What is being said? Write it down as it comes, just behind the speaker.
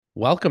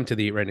Welcome to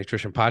the Eat Right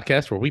Nutrition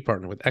Podcast, where we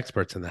partner with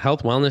experts in the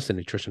health, wellness, and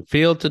nutrition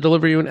field to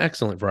deliver you an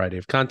excellent variety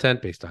of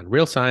content based on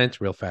real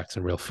science, real facts,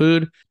 and real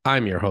food.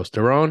 I'm your host,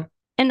 Daron.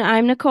 And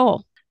I'm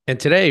Nicole. And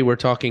today we're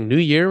talking New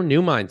Year,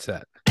 New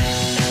Mindset.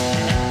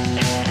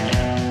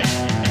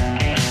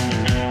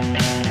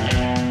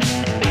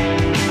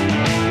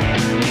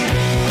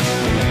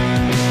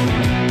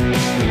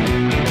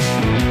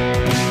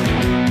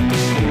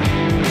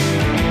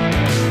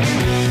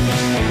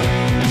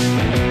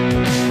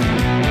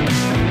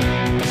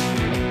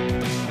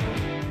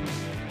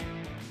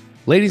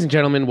 Ladies and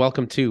gentlemen,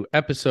 welcome to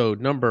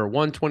episode number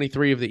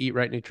 123 of the Eat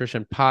Right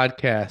Nutrition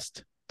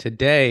Podcast.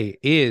 Today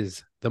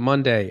is the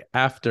Monday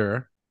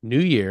after New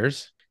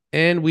Year's,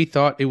 and we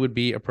thought it would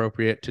be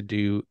appropriate to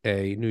do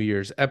a New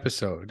Year's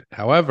episode.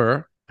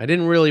 However, I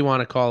didn't really want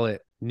to call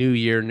it New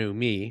Year, New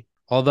Me,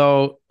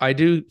 although I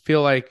do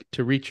feel like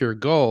to reach your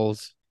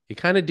goals, you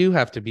kind of do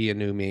have to be a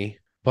new me.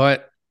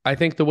 But I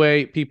think the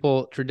way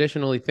people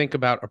traditionally think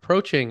about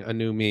approaching a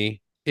new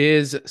me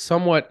is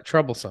somewhat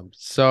troublesome.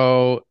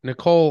 So,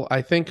 Nicole,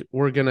 I think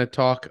we're going to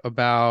talk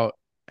about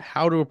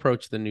how to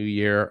approach the new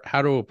year,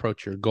 how to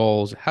approach your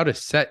goals, how to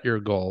set your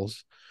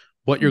goals,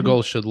 what your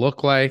goals should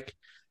look like,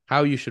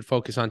 how you should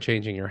focus on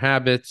changing your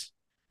habits,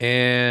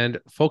 and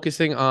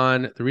focusing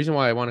on the reason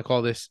why I want to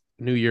call this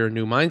New Year,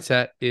 New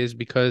Mindset is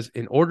because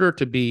in order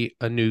to be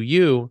a new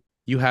you,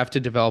 you have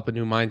to develop a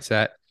new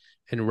mindset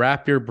and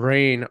wrap your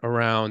brain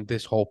around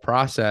this whole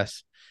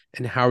process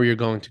and how you're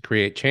going to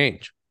create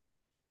change.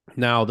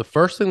 Now, the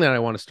first thing that I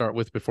want to start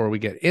with before we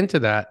get into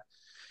that,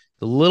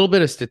 a little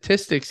bit of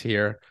statistics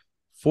here.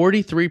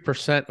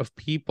 43% of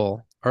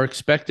people are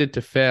expected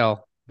to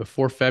fail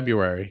before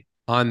February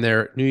on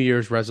their New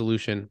Year's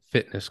resolution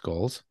fitness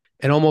goals.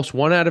 And almost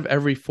 1 out of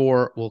every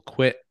 4 will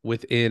quit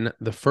within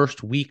the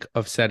first week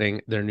of setting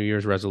their New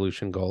Year's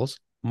resolution goals.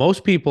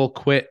 Most people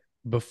quit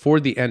before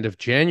the end of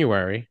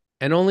January,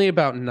 and only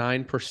about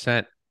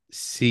 9%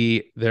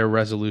 see their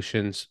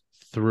resolutions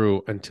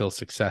through until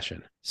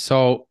succession.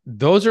 So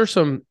those are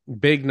some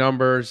big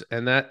numbers.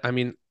 And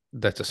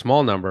that's a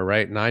small number,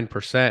 right?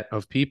 9%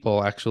 of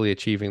people actually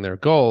achieving their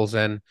goals.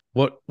 And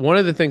one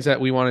of the things that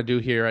we want to do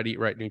here at Eat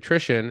Right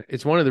Nutrition,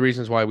 it's one of the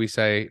reasons why we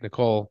say,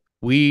 Nicole,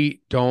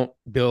 we don't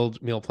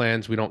build meal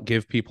plans. We don't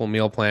give people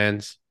meal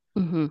plans.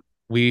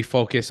 We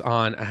focus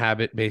on a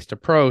habit-based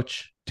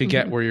approach to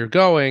get where you're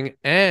going.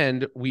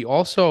 And we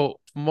also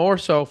more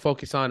so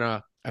focus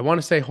on I want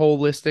to say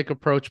holistic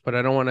approach, but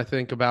I don't want to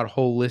think about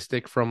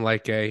holistic from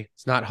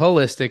it's not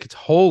holistic, it's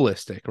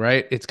holistic,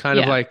 right? It's kind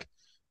of like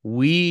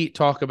we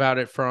talk about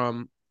it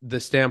from the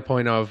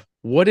standpoint of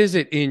what is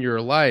it in your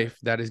life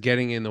that is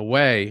getting in the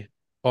way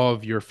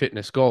of your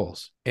fitness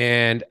goals?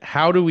 And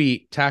how do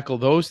we tackle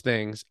those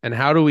things? And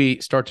how do we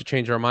start to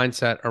change our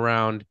mindset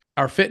around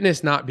our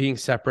fitness not being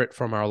separate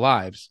from our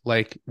lives?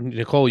 Like,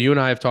 Nicole, you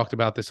and I have talked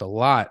about this a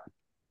lot.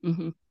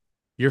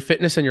 Your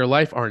fitness and your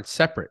life aren't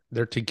separate.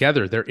 They're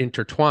together. They're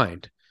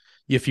intertwined.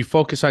 If you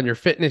focus on your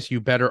fitness, you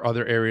better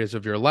other areas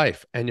of your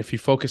life. And if you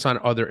focus on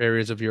other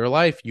areas of your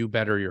life, you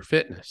better your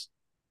fitness.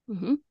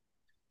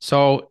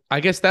 So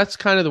I guess that's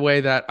kind of the way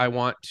that I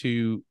want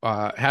to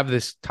have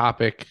this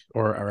topic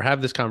or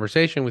have this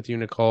conversation with you,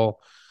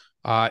 Nicole,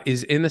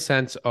 is in the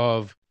sense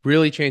of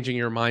really changing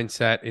your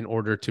mindset in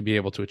order to be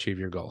able to achieve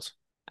your goals.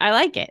 I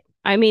like it.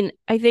 I mean,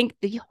 I think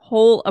the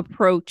whole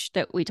approach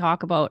that we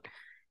talk about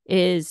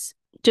is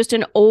just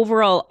an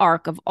overall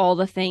arc of all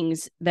the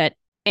things that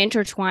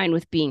intertwine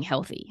with being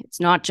healthy. It's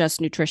not just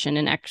nutrition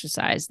and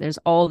exercise. There's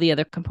all the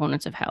other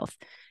components of health.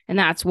 And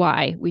that's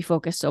why we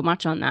focus so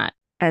much on that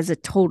as a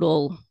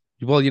total.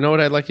 Well, you know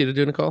what I'd like you to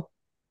do, Nicole?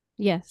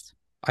 Yes.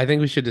 I think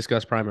we should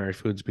discuss primary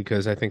foods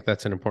because I think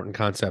that's an important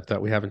concept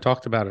that we haven't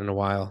talked about in a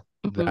while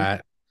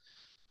that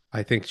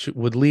I think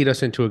would lead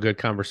us into a good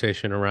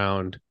conversation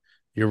around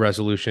your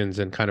resolutions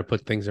and kind of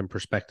put things in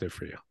perspective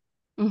for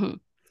you.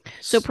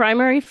 So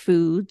primary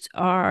foods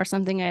are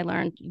something I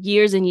learned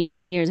years and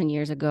years and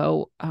years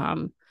ago.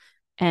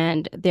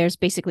 And there's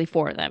basically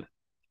 4 of them.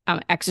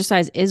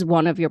 Exercise is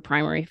one of your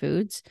primary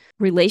foods.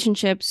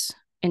 Relationships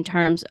in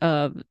terms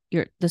of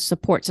the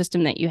support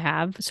system that you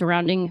have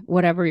surrounding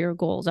whatever your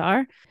goals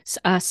are.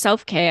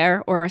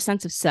 Self-care or a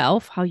sense of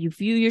self, how you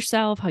view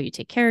yourself, how you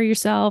take care of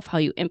yourself, how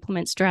you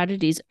implement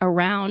strategies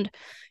around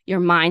your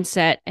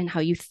mindset and how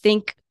you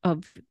think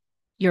of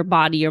your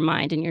body, your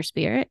mind, and your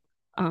spirit.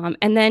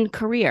 And then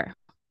career,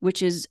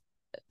 which is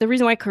the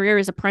reason why career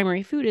is a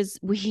primary food is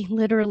we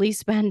literally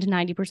spend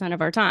 90%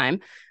 of our time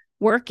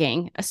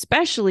working,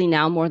 especially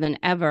now more than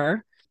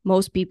ever.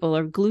 Most people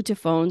are glued to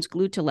phones,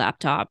 glued to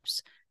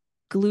laptops,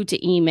 glued to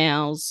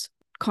emails,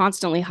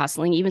 constantly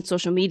hustling. Even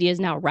social media is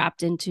now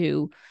wrapped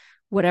into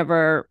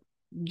whatever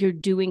you're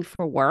doing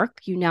for work.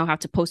 You now have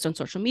to post on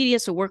social media.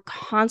 So we're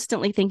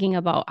constantly thinking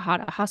about how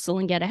to hustle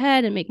and get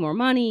ahead and make more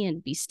money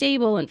and be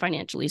stable and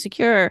financially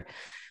secure.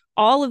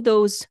 All of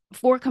those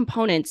 4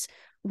 components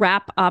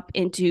wrap up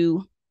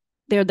into,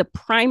 they're the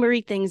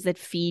primary things that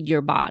feed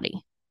your body,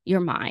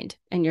 your mind,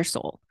 and your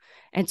soul.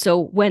 And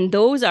so when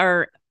those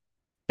are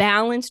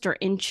balanced or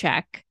in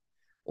check,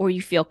 or you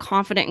feel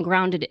confident and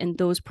grounded in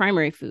those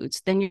primary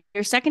foods, then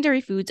your secondary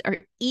foods are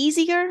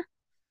easier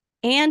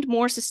and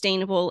more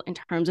sustainable in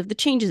terms of the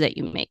changes that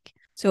you make.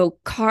 So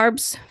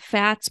carbs,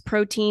 fats,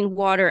 protein,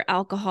 water,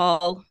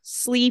 alcohol,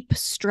 sleep,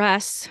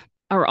 stress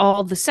are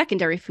all the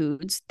secondary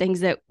foods,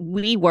 things that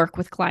we work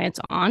with clients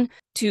on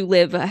to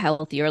live a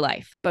healthier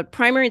life. But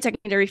primary and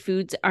secondary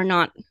foods are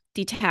not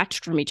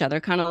detached from each other,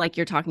 kind of like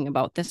you're talking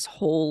about this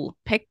whole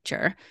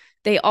picture.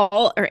 They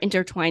all are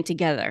intertwined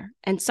together.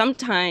 And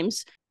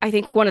sometimes I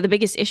think one of the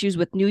biggest issues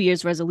with New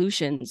Year's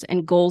resolutions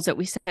and goals that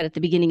we set at the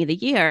beginning of the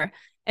year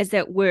is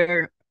that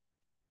we're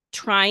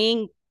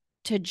doing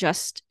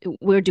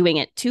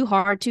it too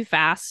hard, too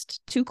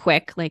fast, too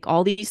quick, like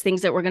all these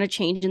things that we're going to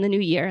change in the new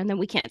year. And then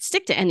we can't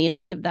stick to any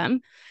of them.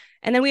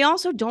 And then we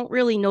also don't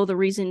really know the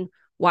reason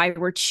why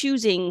we're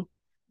choosing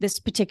this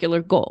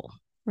particular goal,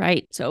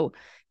 right? So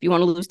if you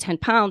want to lose 10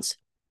 pounds,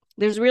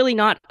 there's really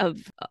not a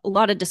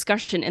lot of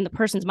discussion in the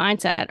person's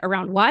mindset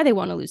around why they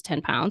want to lose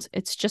 10 pounds.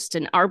 It's just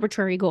an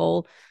arbitrary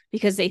goal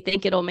because they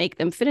think it'll make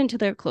them fit into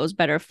their clothes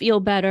better, feel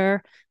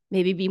better,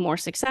 maybe be more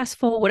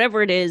successful,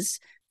 whatever it is,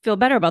 feel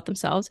better about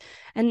themselves.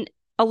 And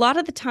a lot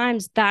of the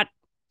times that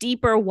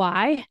deeper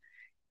why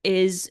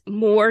is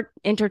more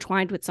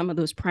intertwined with some of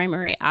those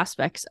primary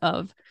aspects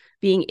of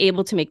being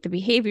able to make the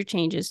behavior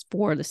changes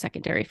for the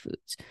secondary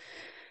foods.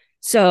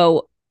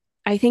 So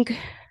I think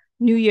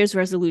New Year's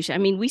resolution, I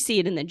mean, we see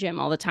it in the gym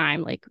all the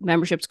time. Like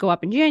memberships go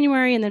up in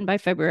January and then by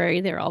February,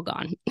 they're all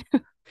gone.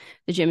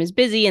 The gym is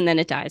busy and then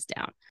it dies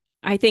down.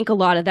 I think a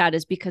lot of that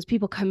is because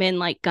people come in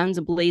like guns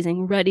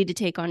blazing, ready to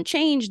take on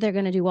change. They're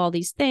going to do all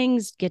these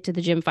things, get to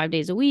the gym 5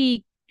 days a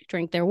week,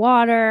 drink their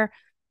water,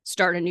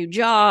 start a new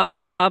job.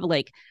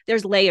 Like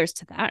there's layers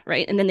to that,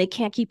 right? And then they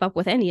can't keep up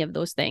with any of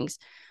those things.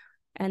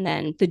 And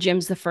then the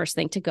gym's the first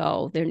thing to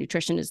go. Their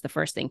nutrition is the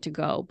first thing to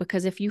go.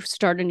 Because if you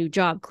start a new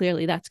job,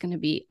 clearly that's going to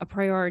be a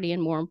priority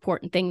and more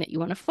important thing that you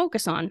want to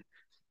focus on.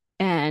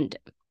 And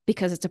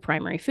because it's a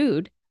primary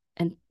food.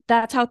 And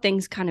that's how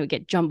things kind of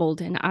get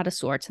jumbled and out of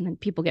sorts. And then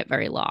people get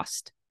very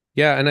lost.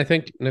 Yeah. And I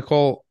think,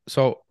 Nicole,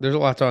 so there's a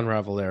lot to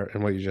unravel there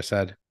in what you just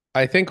said.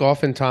 I think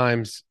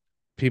oftentimes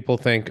people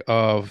think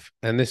of,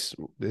 and this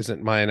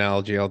isn't my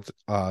analogy,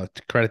 I'll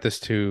credit this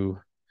to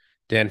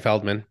Dan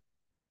Feldman,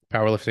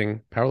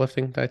 powerlifter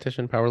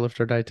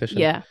dietitian.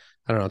 Yeah.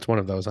 I don't know. It's one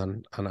of those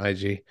on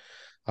IG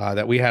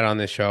that we had on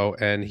this show.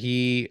 And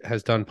he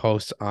has done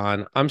posts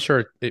on, I'm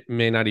sure it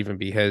may not even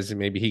be his,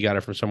 maybe he got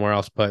it from somewhere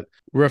else, but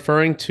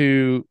referring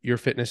to your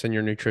fitness and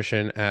your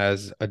nutrition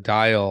as a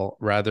dial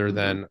rather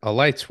than a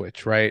light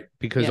switch, right?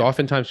 Because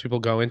oftentimes people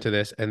go into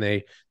this and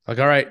they like,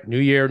 all right, new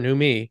year, new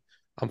me.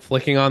 I'm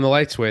flicking on the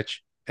light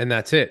switch and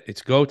that's it.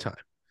 It's go time.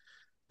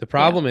 The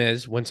problem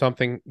is when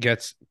something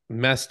gets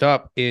messed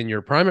up in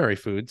your primary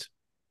foods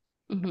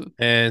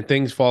and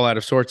things fall out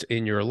of sorts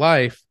in your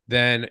life,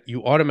 then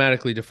you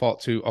automatically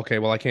default to, okay,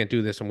 well, I can't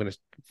do this. I'm going to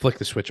flick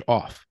the switch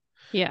off.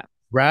 Yeah.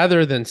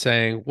 Rather than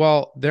saying,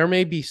 well, there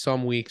may be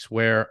some weeks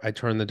where I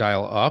turn the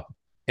dial up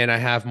and I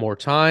have more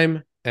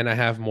time and I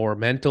have more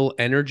mental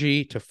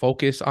energy to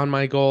focus on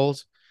my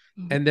goals.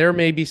 And there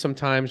may be some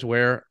times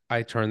where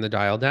I turn the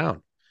dial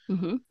down.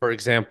 For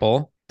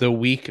example, the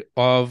week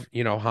of,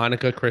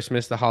 Hanukkah,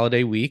 Christmas, the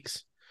holiday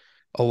weeks,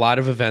 a lot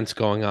of events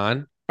going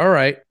on. All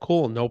right,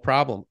 cool. No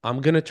problem.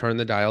 I'm going to turn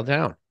the dial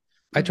down.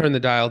 I turned the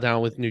dial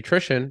down with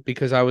nutrition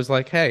because I was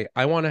like, hey,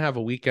 I want to have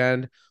a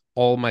weekend.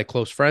 All my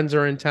close friends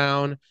are in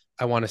town.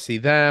 I want to see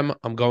them.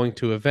 I'm going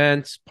to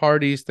events,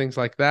 parties, things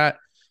like that.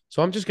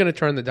 So I'm just going to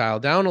turn the dial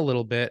down a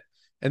little bit.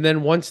 And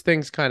then once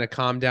things kind of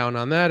calm down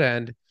on that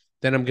end,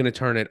 then I'm going to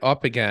turn it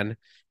up again.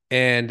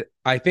 And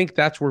I think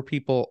that's where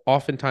people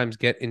oftentimes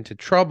get into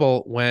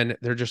trouble when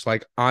they're just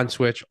like on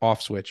switch,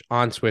 off switch,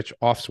 on switch,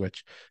 off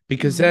switch.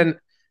 Because then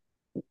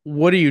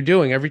what are you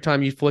doing? Every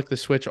time you flick the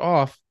switch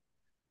off,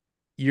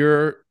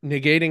 you're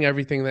negating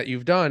everything that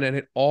you've done and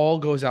it all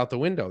goes out the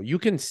window. You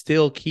can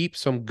still keep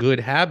some good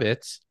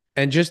habits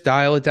and just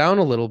dial it down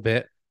a little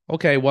bit.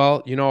 Okay,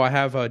 well, I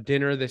have a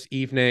dinner this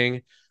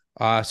evening.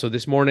 So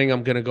this morning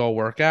I'm going to go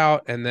work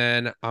out and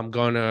then I'm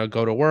going to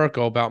go to work,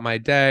 go about my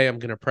day. I'm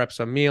going to prep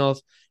some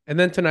meals. And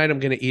then tonight I'm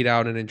going to eat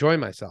out and enjoy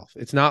myself.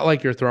 It's not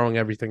like you're throwing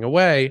everything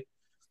away.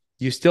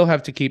 You still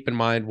have to keep in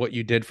mind what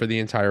you did for the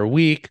entire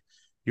week,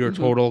 your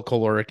total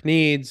caloric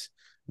needs,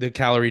 the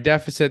calorie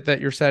deficit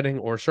that you're setting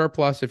or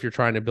surplus if you're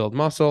trying to build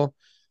muscle.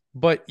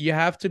 But you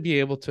have to be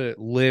able to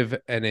live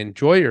and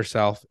enjoy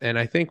yourself. And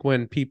I think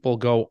when people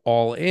go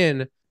all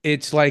in,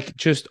 it's like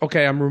just,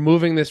 okay, I'm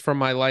removing this from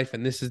my life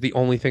and this is the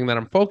only thing that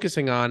I'm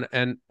focusing on.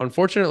 And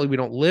unfortunately, we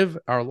don't live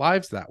our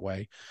lives that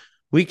way.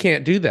 We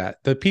can't do that.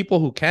 The people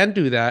who can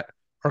do that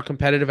are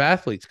competitive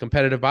athletes,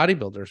 competitive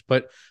bodybuilders.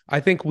 But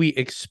I think we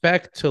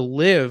expect to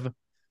live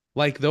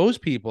like those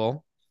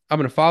people. I'm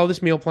going to follow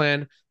this meal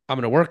plan. I'm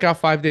going to work out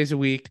 5 days a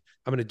week.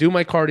 I'm going to do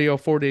my cardio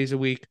 4 days a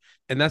week.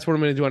 And that's what I'm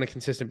going to do on a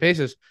consistent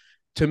basis.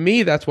 To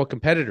me, that's what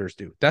competitors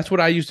do. That's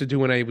what I used to do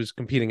when I was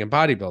competing in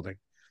bodybuilding.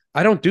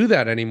 I don't do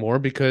that anymore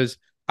because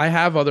I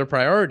have other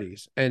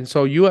priorities. And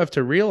so you have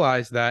to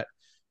realize that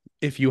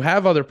if you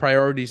have other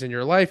priorities in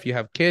your life, you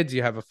have kids,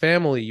 you have a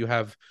family, you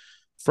have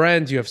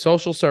friends, you have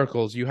social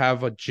circles, you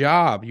have a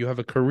job, you have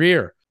a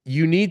career,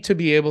 you need to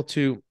be able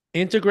to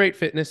integrate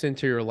fitness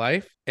into your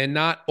life and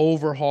not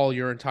overhaul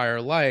your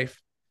entire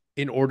life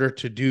in order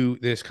to do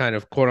this kind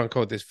of quote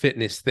unquote, this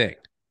fitness thing.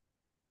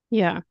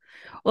 Yeah.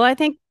 Well, I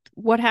think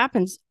what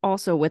happens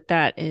also with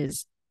that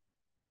is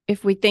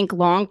if we think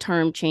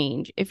long-term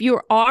change, if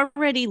you're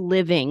already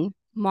living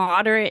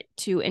moderate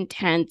to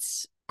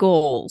intense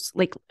goals,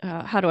 like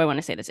how do I want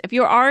to say this? If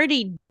you're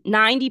already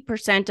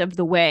 90% of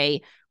the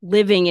way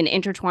living and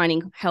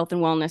intertwining health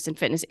and wellness and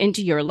fitness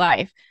into your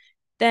life,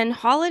 then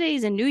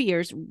holidays and New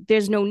Year's,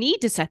 there's no need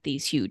to set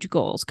these huge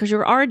goals because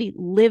you're already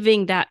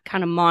living that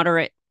kind of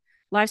moderate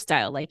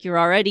lifestyle. Like you're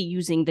already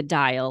using the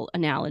dial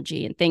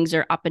analogy and things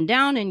are up and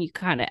down and you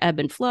kind of ebb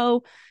and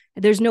flow.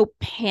 There's no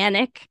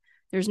panic.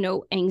 There's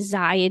no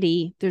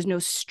anxiety. There's no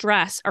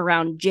stress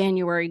around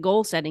January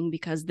goal setting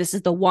because this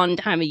is the one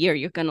time a year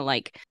you're going to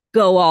like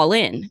go all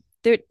in.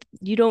 There,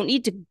 you don't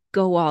need to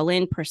go all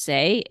in per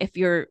se.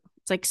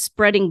 It's like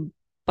spreading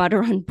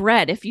butter on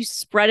bread. If you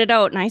spread it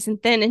out nice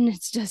and thin and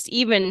it's just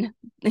even,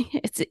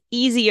 it's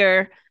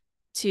easier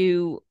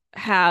to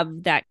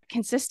have that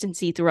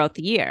consistency throughout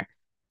the year.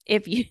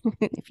 If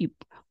you've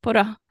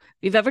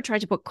ever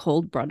tried to put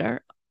cold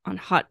butter on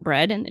hot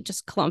bread and it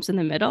just clumps in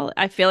the middle,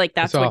 I feel like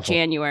that's what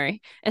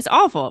January, it's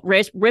awful.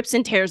 Rips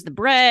and tears the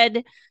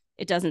bread.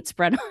 It doesn't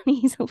spread on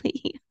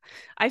easily.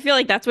 I feel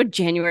like that's what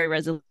January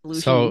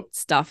resolution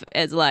stuff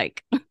is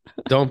like.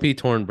 Don't be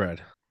torn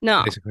bread.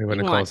 No. Basically what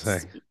Nicole's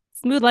saying.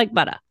 Smooth like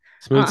butter.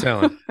 Smooth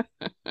sailing.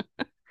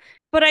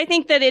 But I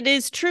think that it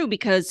is true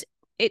because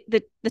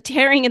the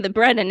tearing of the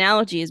bread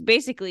analogy is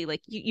basically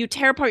like you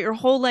tear apart your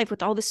whole life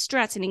with all this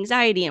stress and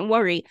anxiety and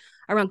worry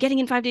around getting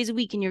in 5 days a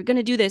week and you're going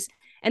to do this.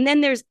 And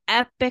then there's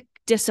epic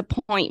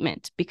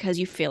disappointment because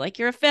you feel like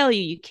you're a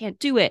failure. You can't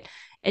do it.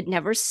 It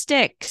never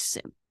sticks.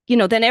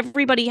 Then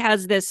everybody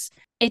has this,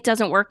 it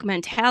doesn't work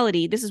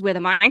mentality. This is where the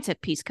mindset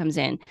piece comes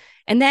in.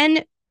 And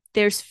then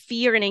there's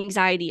fear and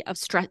anxiety of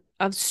stress,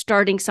 of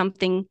starting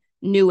something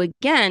new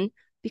again,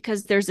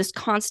 because there's this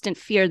constant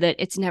fear that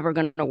it's never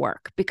going to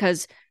work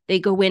because they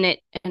go in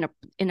it and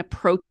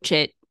approach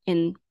it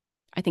in,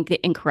 I think,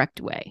 the incorrect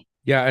way.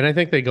 Yeah. And I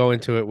think they go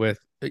into it with,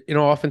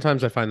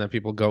 oftentimes I find that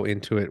people go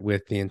into it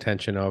with the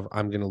intention of,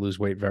 I'm going to lose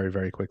weight very,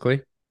 very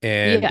quickly.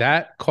 And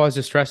that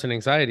causes stress and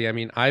anxiety. I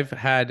mean, I've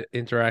had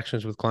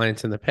interactions with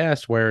clients in the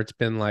past where it's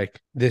been like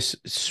this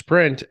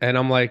sprint and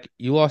I'm like,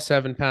 you lost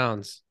 7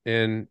 pounds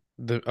in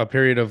a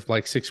period of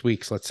like 6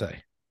 weeks, let's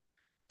say.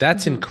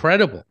 That's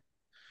incredible.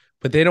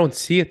 But they don't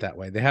see it that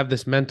way. They have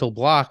this mental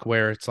block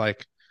where it's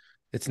like,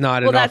 it's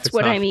not enough. That's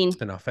what I mean.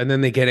 It's enough. And then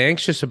they get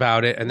anxious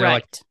about it and they're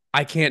like,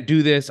 I can't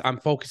do this. I'm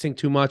focusing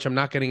too much. I'm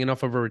not getting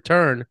enough of a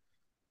return.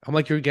 I'm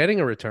like, you're getting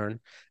a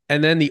return.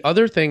 And then the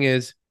other thing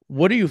is,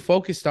 what are you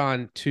focused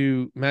on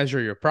to measure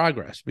your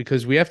progress?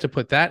 Because we have to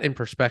put that in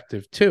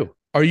perspective too.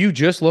 Are you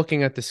just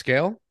looking at the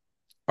scale?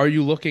 Are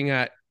you looking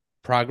at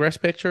progress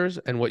pictures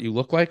and what you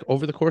look like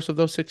over the course of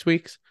those 6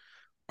 weeks?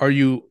 Are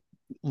you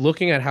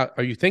looking at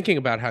are you thinking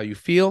about how you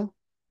feel?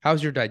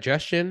 How's your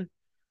digestion?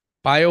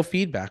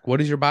 Biofeedback. What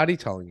is your body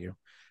telling you?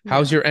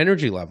 How's your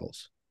energy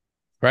levels?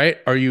 Right?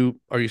 Are you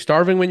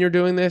starving when you're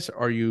doing this?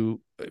 Are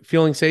you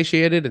feeling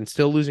satiated and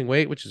still losing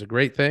weight, which is a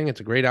great thing? It's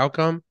a great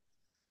outcome.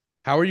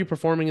 How are you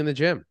performing in the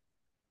gym?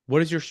 What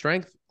does your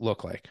strength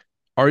look like?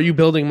 Are you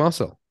building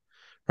muscle?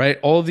 Right?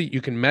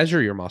 You can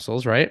measure your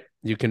muscles, right?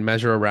 You can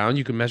measure around,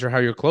 you can measure how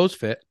your clothes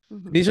fit.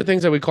 These are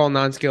things that we call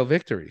non-scale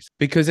victories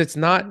because it's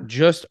not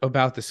just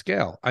about the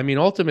scale. I mean,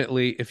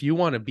 ultimately, if you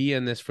want to be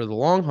in this for the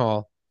long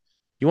haul,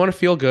 you want to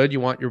feel good. You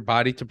want your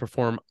body to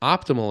perform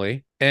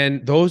optimally.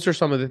 And those are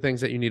some of the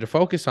things that you need to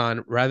focus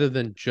on rather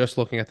than just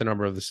looking at the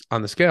number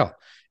on the scale.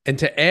 And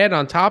to add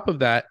on top of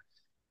that,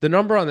 the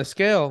number on the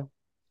scale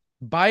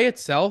by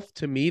itself,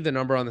 to me, the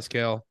number on the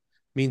scale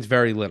means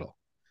very little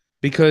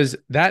because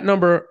that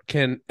number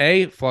can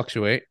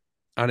fluctuate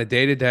on a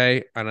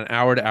day-to-day, on an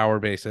hour-to-hour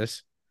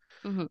basis.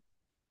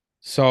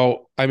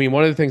 So, I mean,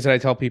 one of the things that I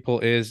tell people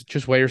is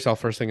just weigh yourself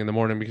first thing in the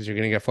morning because you're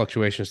going to get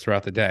fluctuations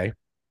throughout the day.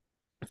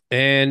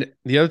 And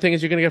the other thing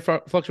is you're going to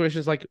get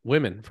fluctuations like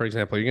women, for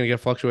example. You're going to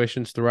get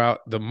fluctuations throughout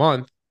the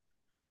month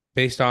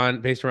based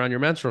around your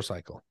menstrual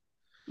cycle.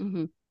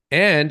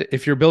 And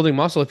if you're building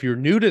muscle, if you're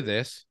new to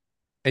this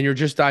and you're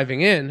just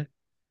diving in,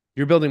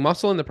 you're building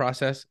muscle in the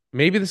process.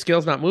 Maybe the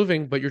scale's not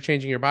moving, but you're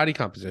changing your body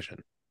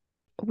composition.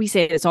 We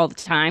say this all the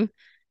time,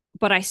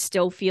 but I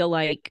still feel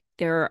like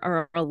there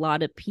are a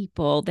lot of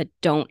people that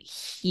don't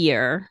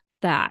hear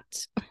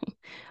that.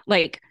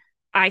 Like,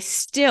 I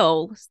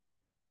still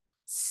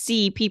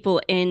see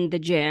people in the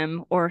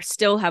gym or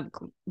still have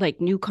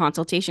like new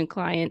consultation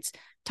clients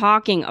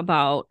talking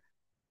about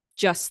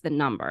just the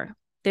number.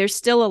 There's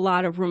still a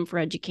lot of room for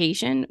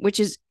education, which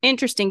is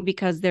interesting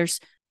because there's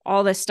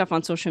all this stuff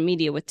on social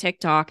media with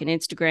TikTok and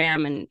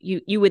Instagram. And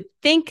you would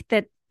think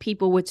that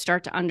people would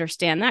start to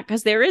understand that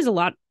because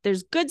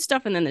there's good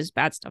stuff and then there's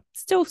bad stuff,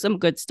 still some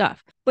good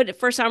stuff. But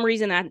for some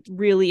reason, that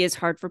really is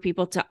hard for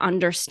people to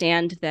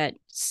understand that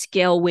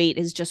scale weight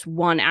is just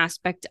one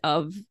aspect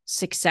of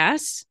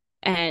success.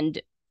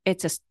 And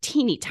it's a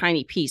teeny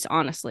tiny piece,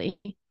 honestly.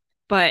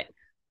 But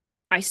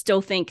I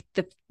still think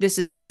that this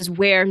is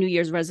where New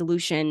Year's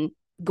resolution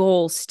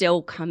goals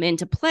still come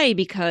into play,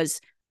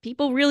 because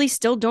people really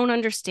still don't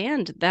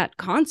understand that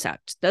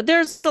concept.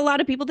 There's a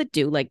lot of people that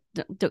do. Like,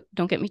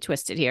 don't get me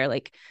twisted here.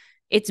 Like,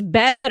 it's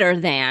better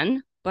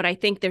than, but I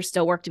think there's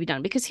still work to be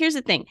done. Because here's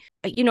the thing,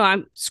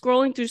 I'm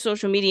scrolling through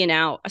social media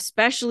now,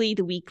 especially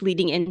the week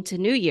leading into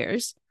New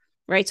Year's,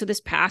 right? So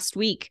this past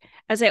week,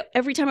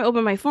 every time I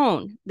open my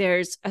phone,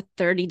 there's a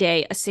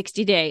 30-day, a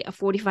 60-day, a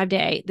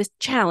 45-day, this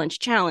challenge.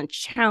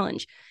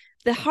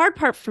 The hard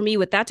part for me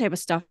with that type of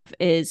stuff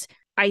is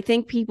I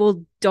think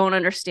people don't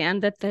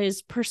understand that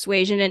there's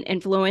persuasion and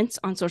influence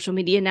on social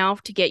media now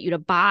to get you to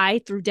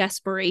buy through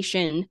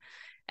desperation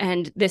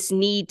and this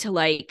need to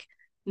like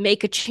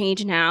make a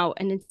change now.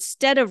 And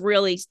instead of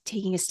really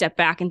taking a step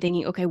back and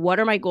thinking, okay, what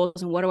are my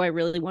goals and what do I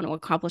really want to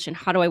accomplish and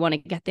how do I want to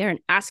get there, and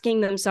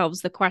asking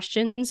themselves the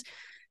questions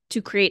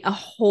to create a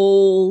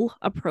whole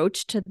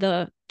approach to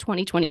the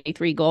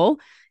 2023 goal,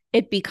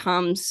 it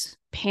becomes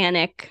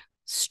panic,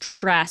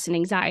 stress, and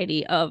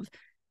anxiety of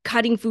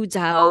cutting foods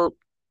out,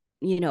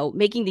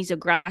 making these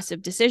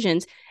aggressive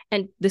decisions.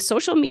 And the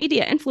social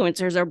media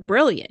influencers are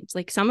brilliant.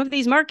 Like, some of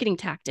these marketing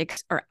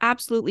tactics are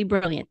absolutely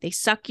brilliant. They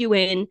suck you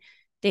in.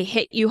 They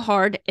hit you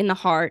hard in the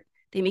heart.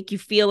 They make you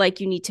feel like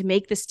you need to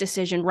make this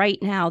decision right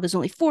now. There's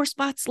only 4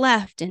 spots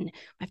left in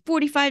my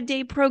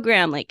 45-day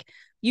program. Like,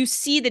 you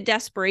see the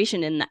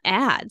desperation in the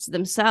ads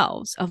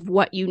themselves of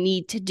what you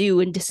need to do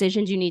and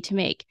decisions you need to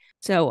make.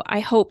 So I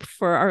hope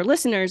for our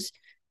listeners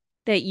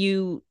that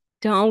you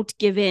don't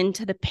give in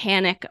to the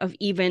panic of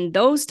even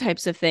those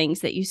types of things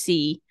that you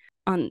see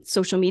on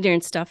social media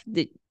and stuff.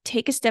 That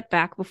take a step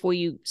back before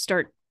you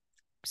start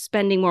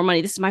spending more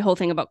money. This is my whole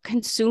thing about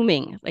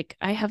consuming. Like,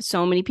 I have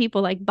so many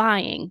people like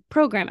buying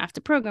program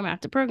after program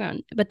after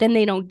program, but then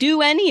they don't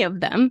do any of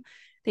them.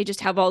 They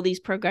just have all these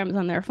programs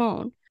on their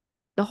phone.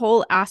 This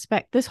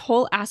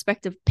whole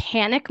aspect of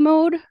panic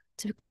mode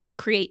to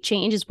create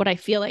change is what I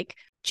feel like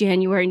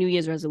January New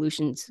Year's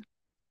resolutions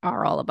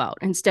are all about,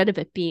 instead of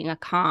it being a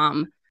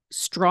calm,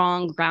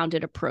 strong,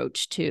 grounded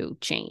approach to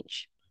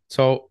change.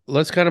 So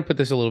let's kind of put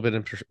this a little bit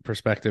in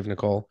perspective,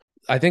 Nicole.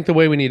 I think the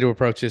way we need to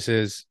approach this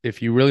is,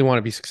 if you really want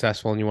to be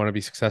successful and you want to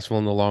be successful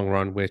in the long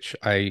run, which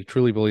I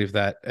truly believe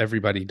that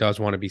everybody does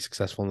want to be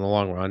successful in the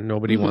long run.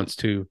 Nobody wants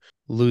to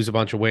lose a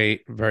bunch of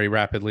weight very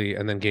rapidly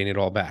and then gain it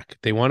all back.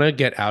 They want to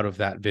get out of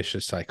that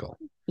vicious cycle.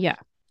 Yeah.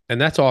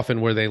 And that's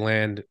often where they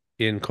land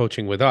in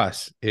coaching with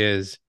us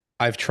is,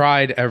 I've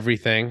tried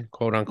everything,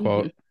 quote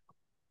unquote.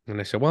 And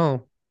I said,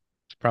 well,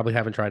 probably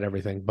haven't tried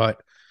everything,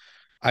 but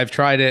I've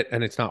tried it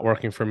and it's not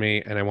working for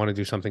me and I want to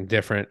do something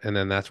different. And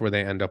then that's where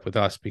they end up with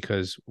us,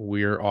 because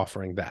we're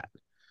offering that.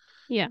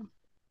 Yeah.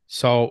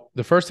 So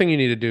the first thing you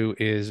need to do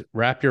is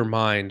wrap your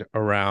mind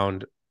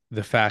around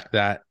the fact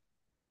that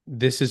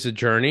this is a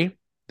journey.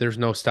 There's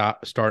no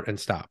start and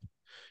stop.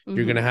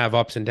 You're going to have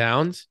ups and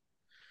downs.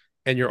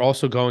 And you're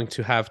also going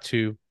to have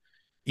to,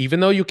 even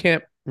though you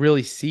can't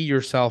really see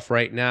yourself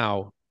right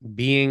now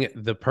being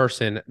the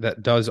person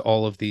that does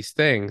all of these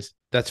things,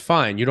 that's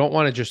fine. You don't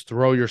want to just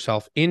throw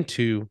yourself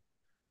into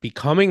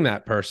becoming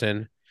that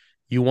person.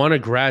 You want to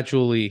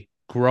gradually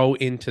grow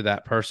into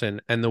that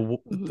person. And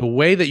the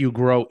way that you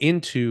grow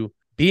into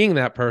being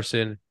that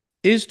person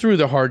is through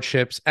the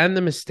hardships and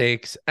the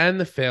mistakes and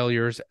the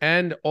failures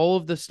and all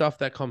of the stuff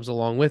that comes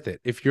along with it.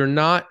 If you're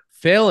not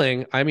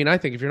failing, I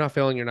think if you're not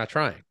failing, you're not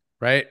trying,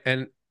 right?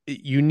 And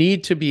you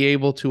need to be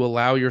able to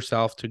allow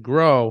yourself to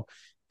grow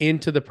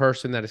into the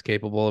person that is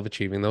capable of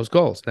achieving those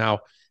goals. Now,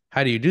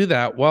 how do you do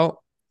that?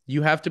 Well,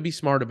 you have to be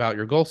smart about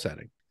your goal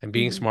setting, and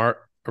being smart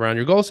around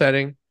your goal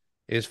setting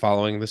is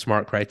following the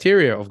SMART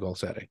criteria of goal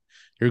setting.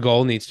 Your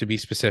goal needs to be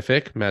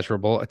specific,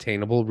 measurable,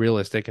 attainable,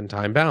 realistic, and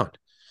time bound.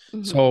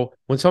 So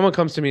when someone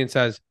comes to me and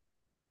says,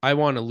 I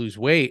want to lose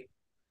weight,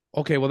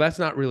 okay, well, that's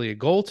not really a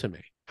goal to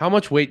me. How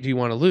much weight do you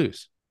want to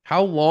lose?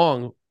 How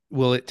long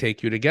will it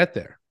take you to get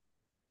there?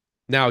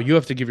 Now, you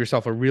have to give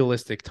yourself a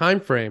realistic time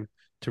frame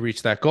to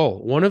reach that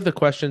goal. One of the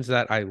questions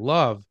that I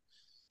love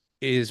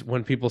is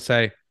when people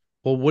say,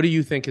 well, what do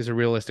you think is a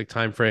realistic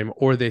time frame?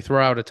 Or they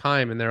throw out a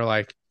time and they're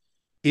like,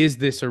 is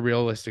this a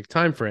realistic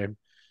time frame?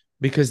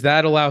 Because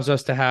that allows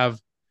us to have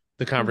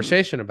the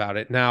conversation about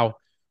it. Now,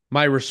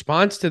 my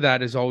response to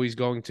that is always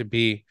going to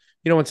be,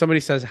 when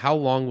somebody says, how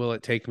long will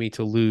it take me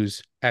to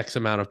lose X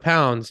amount of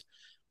pounds?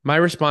 My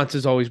response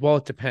is always, well,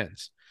 it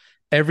depends.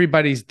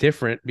 Everybody's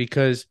different,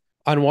 because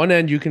on one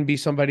end, you can be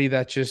somebody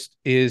that just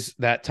is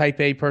that type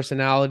A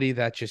personality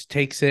that just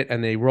takes it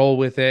and they roll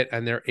with it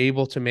and they're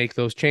able to make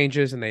those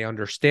changes and they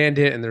understand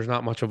it and there's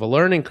not much of a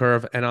learning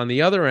curve. And on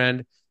the other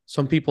end,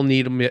 some people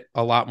need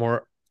a lot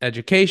more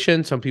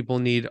education. Some people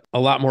need a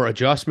lot more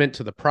adjustment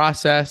to the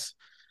process.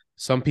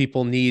 Some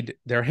people need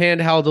their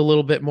hand held a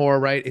little bit more,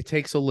 right? It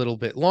takes a little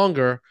bit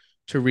longer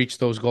to reach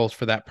those goals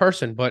for that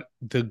person, but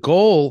the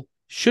goal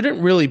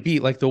shouldn't really be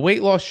like the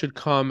weight loss should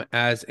come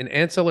as an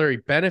ancillary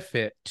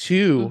benefit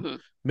to Mm-hmm.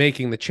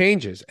 making the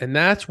changes. And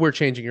that's where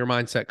changing your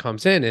mindset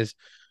comes in is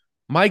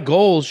my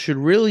goals should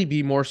really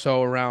be more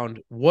so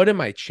around what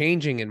am I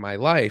changing in my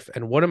life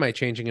and what am I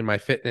changing in my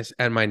fitness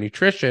and my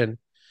nutrition.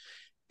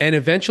 And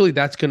eventually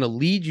that's going to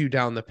lead you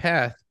down the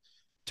path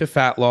to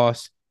fat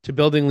loss, to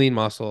building lean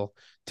muscle,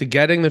 to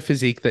getting the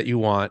physique that you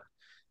want.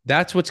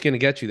 That's what's going to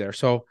get you there.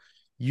 So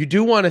you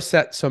do want to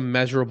set some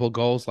measurable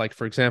goals. Like,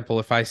 for example,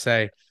 if I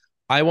say,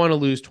 I want to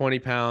lose 20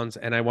 pounds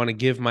and I want to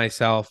give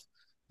myself,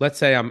 let's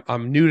say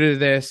I'm new to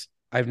this.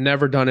 I've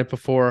never done it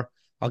before.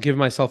 I'll give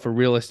myself a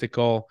realistic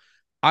goal.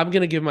 I'm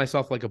going to give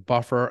myself like a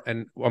buffer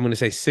and I'm going to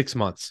say 6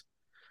 months.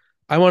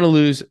 I want to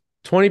lose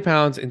 20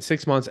 pounds in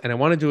 6 months and I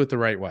want to do it the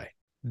right way.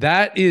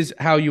 That is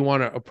how you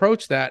want to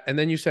approach that. And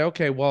then you say,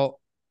 okay, well,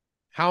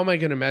 how am I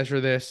going to measure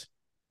this?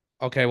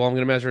 Okay, well, I'm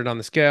going to measure it on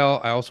the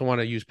scale. I also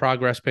want to use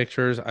progress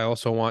pictures. I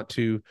also want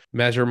to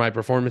measure my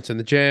performance in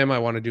the gym. I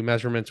want to do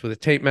measurements with a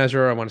tape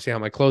measure. I want to see how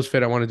my clothes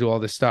fit. I want to do all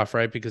this stuff,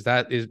 right? Because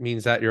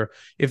means that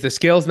if the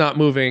scale's not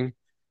moving,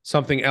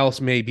 something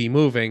else may be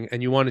moving,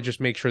 and you want to just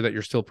make sure that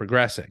you're still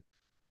progressing.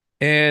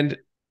 And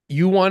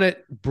you want to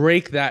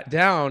break that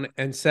down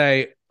and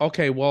say,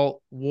 okay,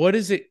 well, what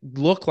does it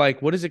look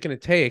like? What is it going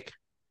to take?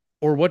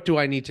 Or what do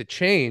I need to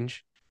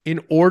change in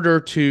order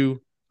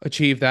to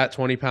achieve that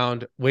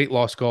 20-pound weight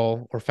loss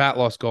goal or fat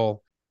loss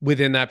goal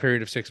within that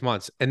period of 6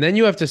 months? And then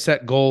you have to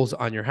set goals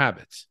on your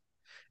habits.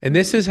 And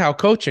this is how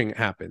coaching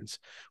happens.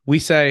 We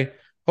say,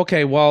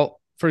 okay,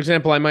 well, for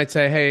example, I might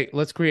say, hey,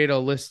 let's create a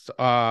list.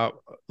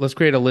 Let's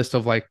create a list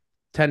of like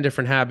 10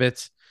 different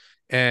habits,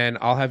 and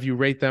I'll have you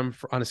rate them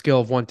on a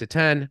scale of 1 to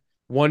 10.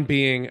 1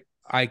 being,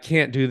 I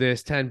can't do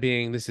this. 10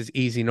 being, this is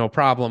easy, no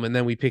problem. And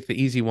then we pick the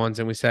easy ones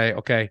and we say,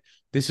 okay,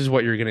 this is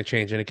what you're going to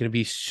change. And it can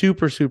be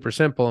super, super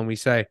simple. And we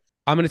say,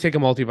 I'm going to take a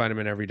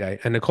multivitamin every day.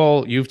 And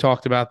Nicole, you've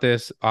talked about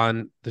this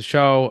on the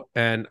show.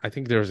 And I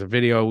think there was a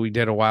video we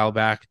did a while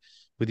back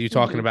with you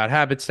talking about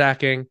habit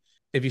stacking.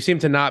 If you seem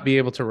to not be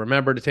able to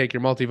remember to take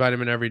your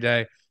multivitamin every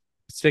day,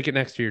 stick it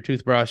next to your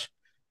toothbrush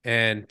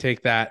and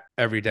take that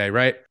every day,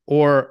 right?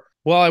 Or,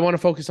 well, I want to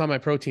focus on my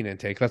protein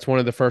intake. That's one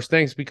of the first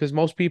things because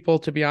most people,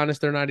 to be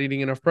honest, they're not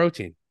eating enough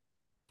protein.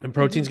 And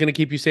protein is going to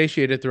keep you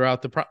satiated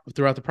throughout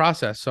the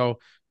process. So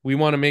we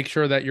want to make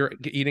sure that you're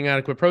eating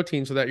adequate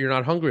protein so that you're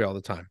not hungry all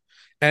the time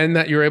and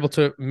that you're able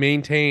to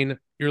maintain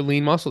your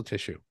lean muscle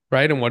tissue,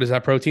 right? And what does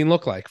that protein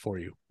look like for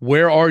you?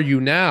 Where are you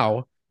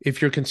now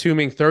if you're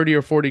consuming 30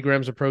 or 40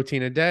 grams of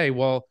protein a day?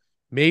 Well,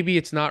 maybe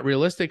it's not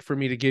realistic for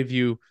me to give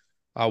you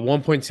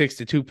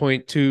 1.6 to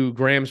 2.2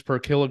 grams per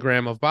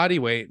kilogram of body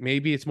weight.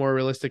 Maybe it's more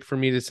realistic for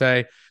me to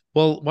say,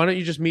 well, why don't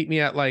you just meet me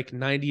at like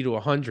 90 to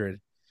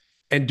 100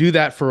 and do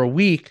that for a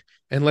week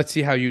and let's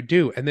see how you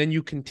do. And then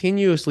you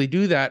continuously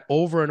do that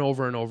over and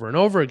over and over and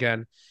over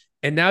again.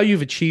 And now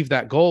you've achieved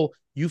that goal.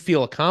 You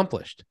feel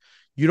accomplished.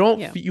 You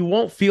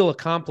won't feel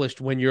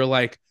accomplished when you're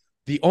like,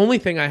 the only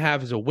thing I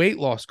have is a weight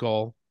loss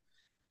goal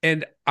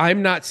and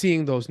I'm not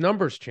seeing those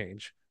numbers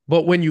change.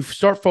 But when you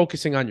start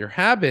focusing on your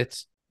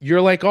habits,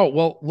 you're like, oh,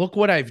 well, look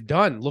what I've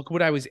done. Look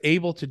what I was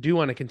able to do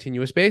on a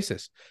continuous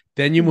basis.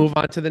 Then you move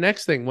on to the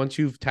next thing. Once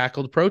you've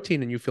tackled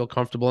protein and you feel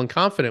comfortable and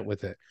confident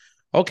with it.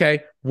 Okay,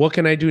 what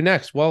can I do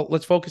next? Well,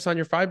 let's focus on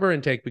your fiber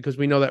intake because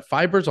we know that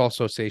fiber is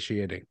also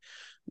satiating.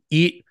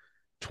 Eat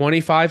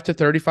 25 to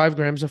 35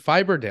 grams of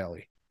fiber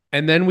daily.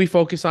 And then we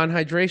focus on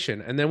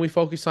hydration. And then we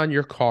focus on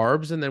your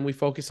carbs. And then we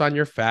focus on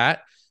your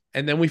fat.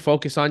 And then we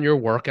focus on your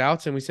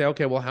workouts. And we say,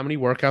 okay, well, how many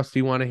workouts do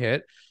you want to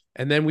hit?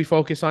 And then we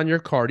focus on your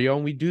cardio.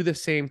 And we do the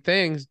same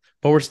things,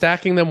 but we're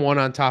stacking them one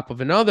on top of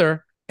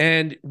another.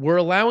 And we're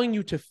allowing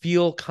you to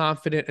feel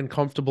confident and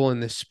comfortable in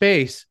this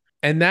space.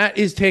 And that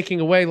is taking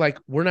away, like,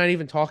 we're not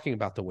even talking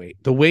about the weight.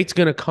 The weight's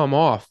going to come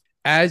off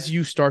as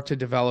you start to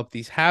develop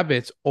these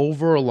habits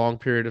over a long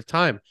period of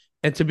time.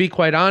 And to be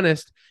quite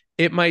honest,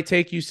 it might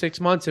take you 6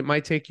 months. It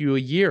might take you a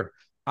year.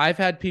 I've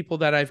had people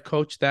that I've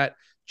coached that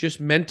just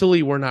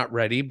mentally were not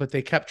ready, but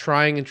they kept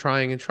trying and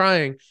trying and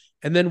trying.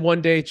 And then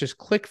one day it just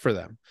clicked for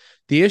them.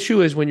 The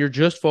issue is when you're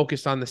just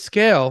focused on the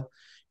scale,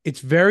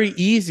 it's very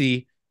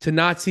easy to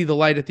not see the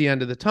light at the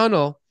end of the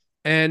tunnel.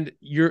 And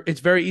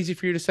it's very easy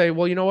for you to say,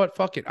 well, you know what?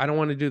 Fuck it. I don't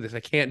want to do this. I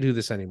can't do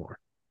this anymore.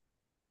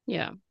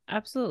 Yeah,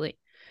 absolutely.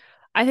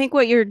 I think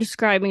what you're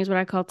describing is what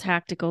I call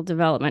tactical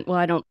development. Well,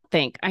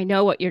 I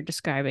know what you're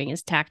describing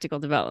is tactical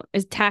development,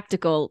 is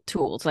tactical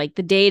tools like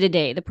the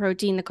day-to-day, the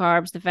protein, the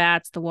carbs, the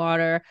fats, the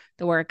water,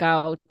 the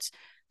workouts,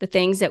 the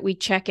things that we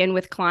check in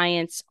with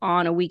clients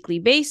on a weekly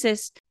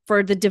basis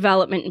for the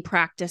development and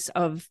practice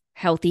of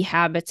healthy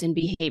habits and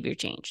behavior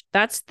change.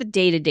 That's the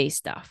day-to-day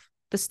stuff.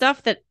 The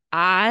stuff that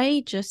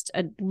I just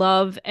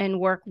love and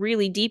work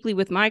really deeply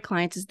with my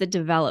clients is the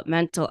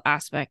developmental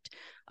aspect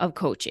of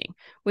coaching,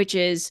 which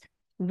is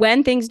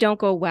when things don't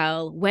go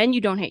well, when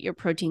you don't hit your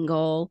protein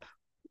goal,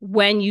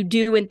 when you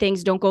do and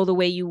things don't go the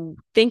way you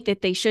think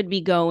that they should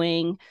be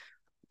going,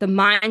 the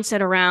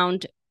mindset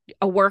around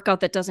a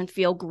workout that doesn't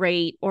feel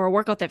great or a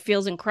workout that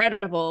feels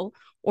incredible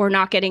or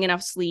not getting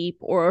enough sleep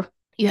or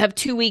You have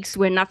 2 weeks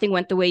where nothing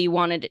went the way you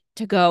wanted it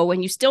to go,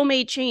 and you still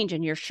made change,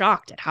 and you're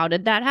shocked at how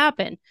did that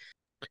happen?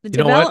 The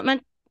You know what?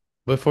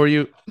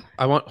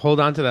 development. Hold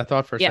on to that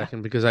thought for a Yeah.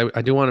 second, because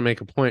I do want to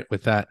make a point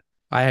with that.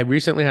 I had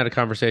recently had a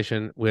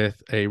conversation with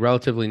a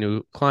relatively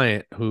new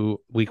client who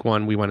week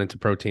one, we went into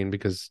protein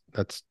because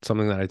that's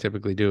something that I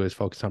typically do, is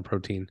focus on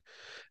protein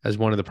as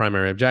one of the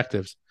primary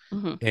objectives.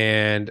 Mm-hmm.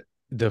 And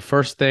the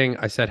first thing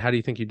I said, how do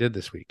you think you did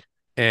this week?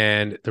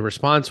 And the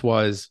response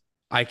was,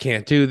 I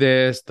can't do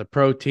this. The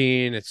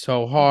protein, it's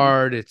so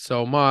hard. It's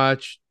so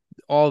much,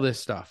 all this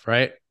stuff.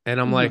 Right.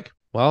 And I'm like,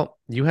 well,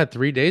 you had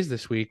 3 days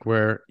this week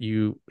where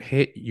you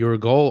hit your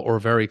goal or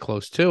very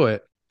close to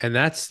it. And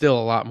that's still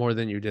a lot more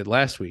than you did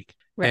last week.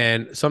 Right.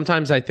 And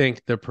sometimes I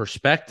think the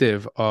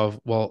perspective of,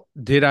 well,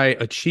 did I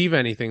achieve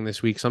anything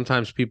this week?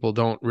 Sometimes people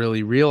don't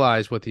really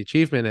realize what the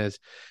achievement is.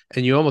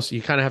 And you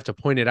kind of have to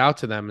point it out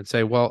to them and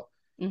say, well,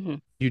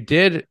 you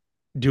did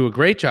do a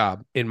great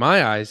job in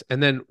my eyes.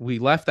 And then we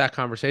left that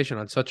conversation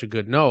on such a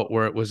good note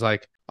where it was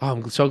like, oh,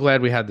 I'm so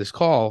glad we had this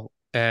call.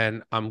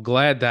 And I'm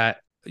glad that,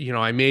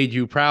 I made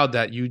you proud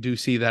that you do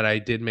see that I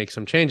did make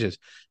some changes.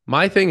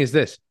 My thing is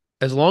this,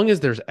 as long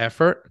as there's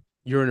effort,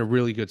 you're in a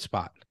really good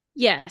spot.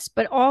 Yes,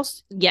 but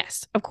also,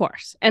 yes, of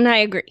course. And I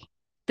agree.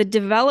 The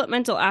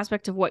developmental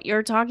aspect of what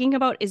you're talking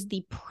about is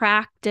the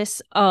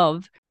practice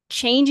of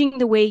changing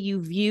the way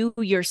you view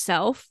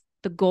yourself,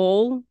 the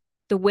goal,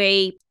 the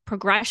way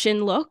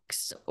progression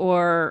looks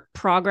or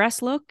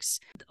progress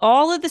looks,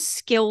 all of the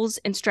skills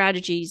and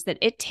strategies that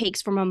it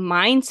takes from a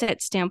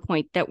mindset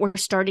standpoint that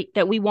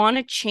we want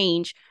to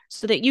change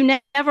so that you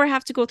never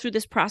have to go through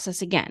this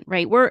process again,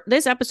 right?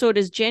 This episode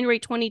is January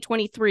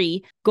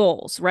 2023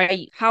 goals,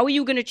 right? How are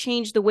you going to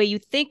change the way you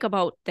think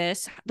about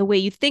this, the way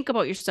you think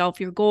about yourself,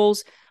 your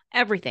goals,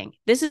 everything?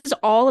 This is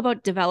all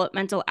about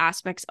developmental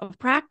aspects of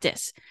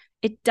practice.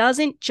 It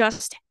doesn't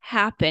just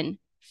happen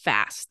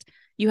fast.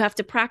 You have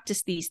to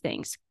practice these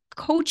things.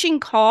 Coaching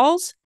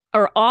calls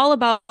are all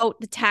about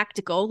the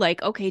tactical,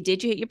 like, okay,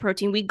 did you hit your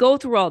protein? We go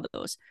through all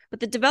those. But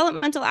the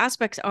developmental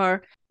aspects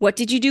are, what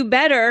did you do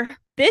better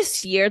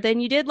this year than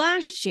you did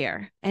last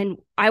year? And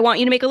I want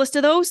you to make a list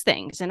of those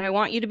things. And I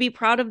want you to be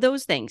proud of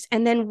those things.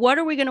 And then what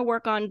are we going to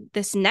work on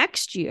this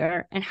next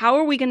year? And how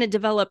are we going to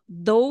develop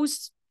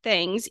those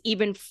things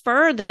even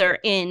further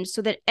in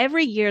so that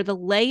every year the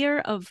layer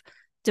of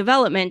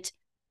development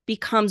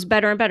becomes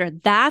better and better?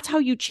 That's how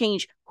you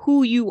change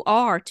who you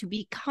are to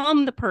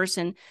become the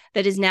person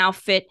that is now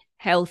fit,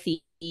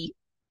 healthy,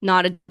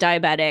 not a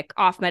diabetic,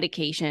 off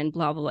medication,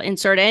 blah, blah, blah.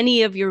 Insert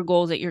any of your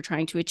goals that you're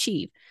trying to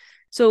achieve.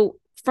 So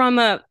from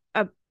the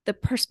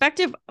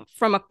perspective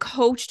from a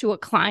coach to a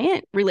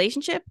client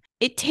relationship,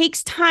 it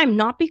takes time,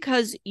 not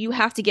because you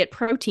have to get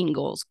protein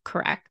goals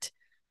correct.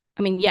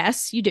 I mean,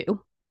 yes, you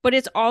do, but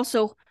it's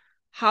also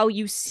how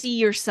you see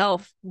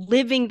yourself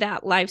living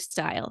that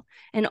lifestyle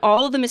and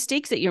all of the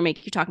mistakes that you're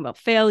making. You're talking about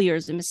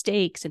failures and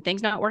mistakes and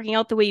things not working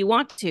out the way you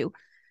want to.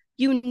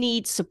 You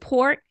need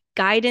support,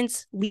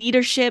 guidance,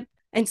 leadership,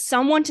 and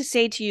someone to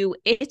say to you,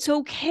 it's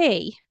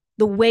okay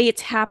the way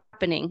it's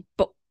happening,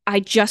 but I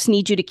just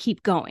need you to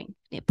keep going.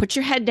 Put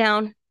your head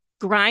down,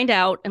 grind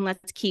out, and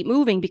let's keep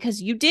moving,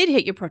 because you did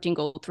hit your protein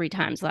goal 3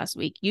 times last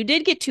week. You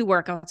did get 2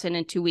 workouts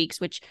in 2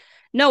 weeks, which,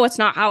 no, it's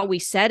not how we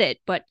said it,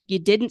 but you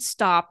didn't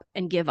stop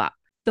and give up.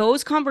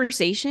 Those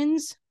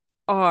conversations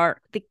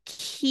are the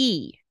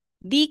key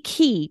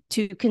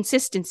to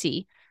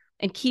consistency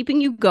and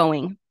keeping you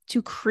going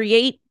to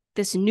create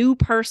this new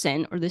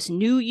person or this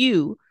new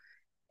you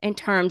in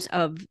terms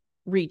of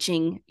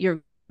reaching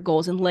your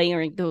goals and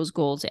layering those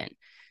goals in.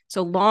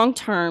 So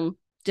long-term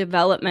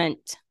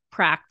development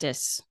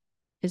practice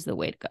is the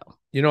way to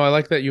go. I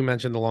like that you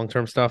mentioned the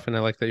long-term stuff, and I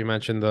like that you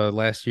mentioned the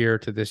last year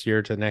to this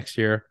year to next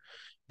year,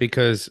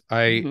 because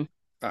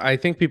I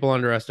think people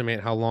underestimate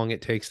how long it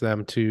takes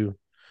them to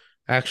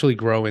actually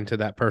grow into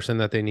that person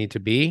that they need to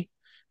be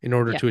in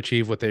order to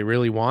achieve what they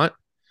really want.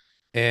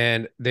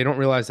 And they don't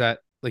realize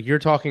that, like, you're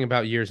talking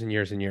about years and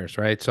years and years,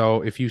 right?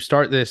 So if you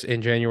start this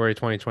in January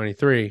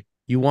 2023,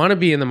 you want to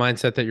be in the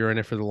mindset that you're in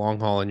it for the long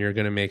haul and you're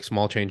going to make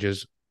small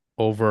changes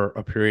over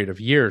a period of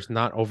years,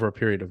 not over a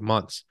period of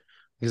months,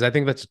 because I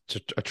think that's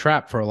a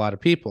trap for a lot of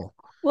people.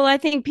 Well, I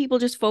think people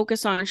just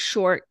focus on the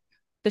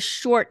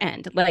short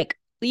end, like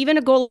even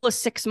a goal of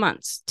 6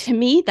 months. To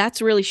me,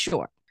 that's really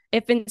short.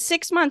 If in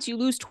 6 months you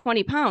lose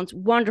 20 pounds,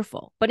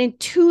 wonderful. But in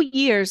 2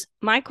 years,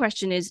 my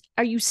question is,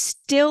 are you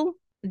still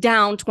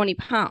down 20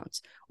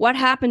 pounds? What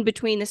happened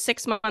between the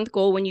 6-month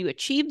goal when you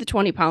achieved the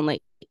 20-pound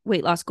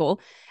weight loss goal,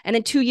 and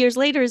then 2 years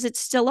later, is it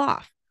still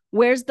off?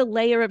 Where's the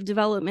layer of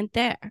development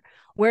there?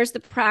 Where's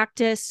the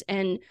practice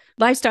and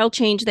lifestyle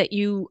change that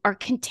you are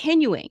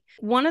continuing?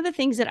 One of the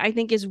things that I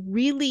think is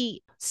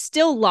really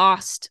still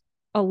lost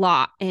a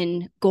lot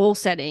in goal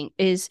setting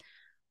is,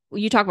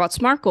 you talk about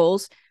SMART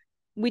goals.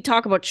 We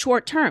talk about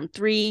short term,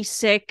 3,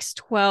 6,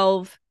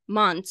 12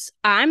 months.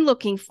 I'm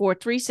looking for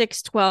 3,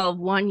 6, 12,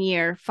 1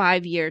 year,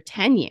 5 year,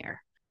 10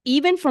 year.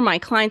 Even for my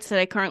clients that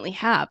I currently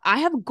have, I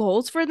have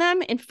goals for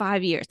them in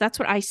 5 years. That's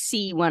what I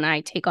see when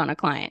I take on a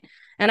client.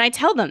 And I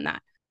tell them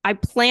that. I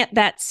plant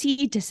that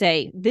seed to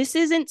say, this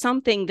isn't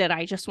something that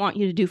I just want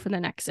you to do for the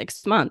next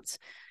 6 months,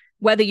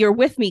 whether you're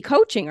with me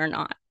coaching or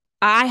not.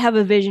 I have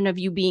a vision of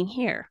you being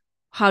here.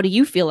 How do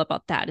you feel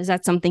about that? Is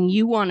that something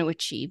you want to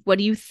achieve? What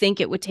do you think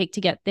it would take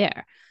to get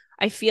there?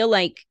 I feel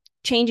like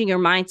changing your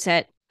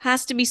mindset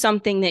has to be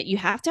something that you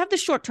have to have the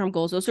short-term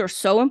goals. Those are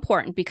so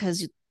important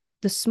because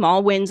the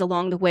small wins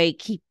along the way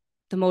keep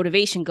the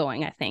motivation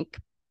going, I think.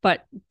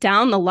 But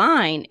down the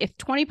line, if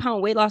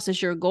 20-pound weight loss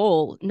is your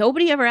goal,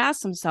 nobody ever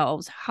asks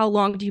themselves, how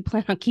long do you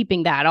plan on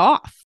keeping that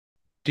off?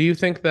 Do you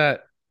think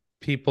that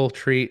people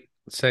treat,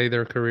 say,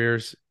 their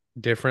careers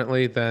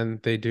differently than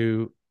they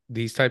do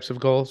these types of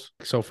goals?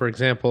 So, for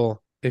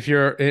example, if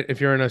you're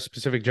in a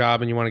specific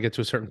job and you want to get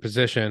to a certain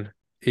position,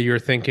 you're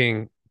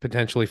thinking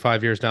potentially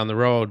 5 years down the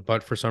road,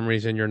 but for some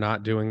reason you're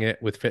not doing it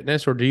with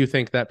fitness? Or do you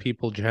think that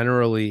people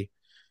generally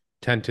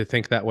tend to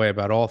think that way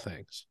about all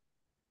things?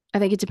 I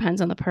think it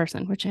depends on the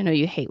person, which I know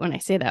you hate when I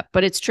say that,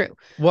 but it's true.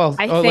 Well,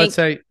 let's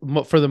say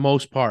for the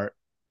most part.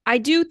 I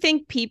do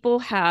think people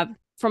have,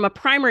 from a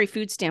primary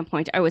food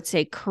standpoint, I would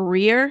say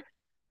career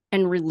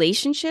and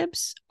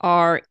relationships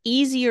are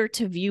easier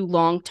to view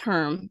long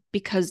term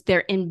because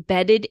they're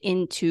embedded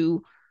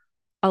into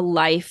a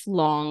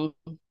lifelong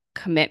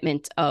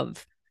commitment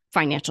of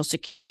financial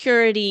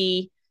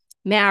security,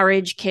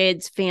 marriage,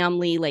 kids,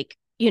 family. Like,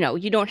 you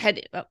don't have,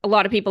 a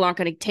lot of people aren't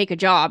going to take a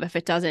job if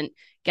it doesn't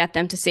get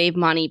them to save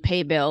money,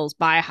 pay bills,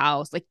 buy a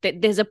house. Like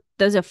there's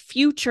a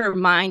future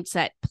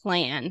mindset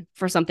plan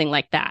for something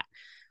like that.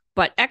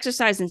 But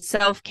exercise and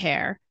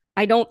self-care,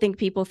 I don't think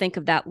people think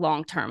of that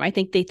long term. I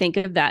think they think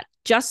of that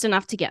just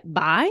enough to get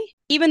by,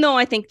 even though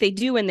I think they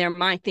do in their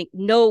mind think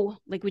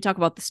like we talk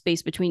about the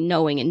space between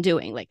knowing and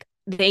doing. Like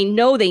they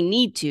know they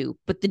need to,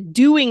 but the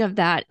doing of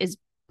that is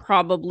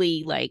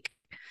probably like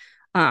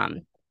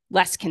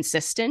less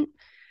consistent.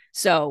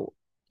 So,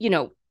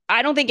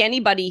 I don't think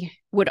anybody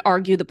would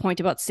argue the point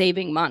about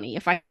saving money.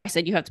 If I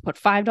said you have to put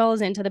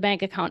 $5 into the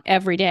bank account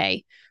every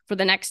day for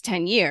the next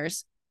 10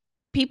 years,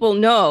 people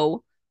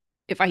know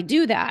if I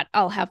do that,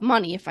 I'll have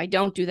money. If I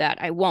don't do that,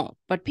 I won't.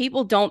 But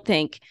people don't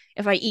think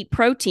if I eat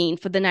protein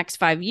for the next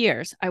 5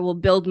 years, I will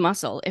build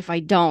muscle. If I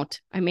don't,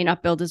 I may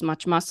not build as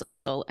much muscle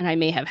and I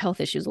may have health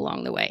issues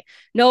along the way.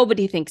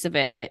 Nobody thinks of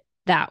it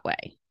that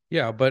way.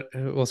 Yeah, but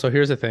well, so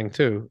here's the thing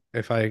too.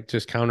 If I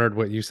just countered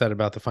what you said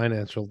about the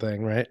financial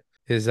thing, right,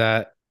 is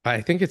that I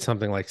think it's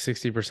something like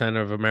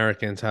 60% of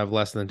Americans have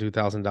less than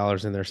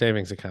 $2,000 in their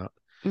savings account,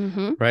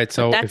 right?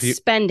 So but that's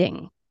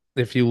spending.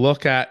 If you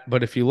look at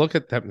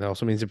that, it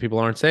also means that people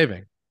aren't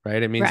saving,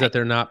 right? It means that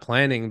they're not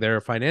planning their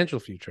financial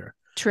future.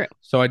 True.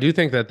 So I do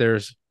think that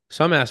there's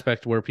some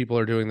aspect where people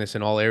are doing this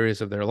in all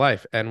areas of their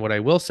life. And what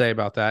I will say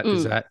about that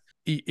is that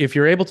if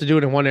you're able to do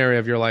it in one area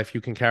of your life, you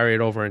can carry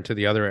it over into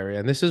the other area.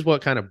 And this is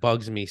what kind of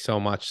bugs me so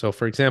much. So,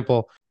 for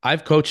example,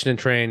 I've coached and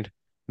trained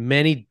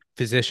many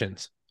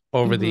physicians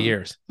over the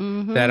years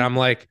that I'm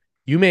like,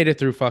 you made it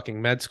through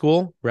fucking med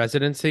school,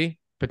 residency,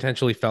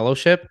 potentially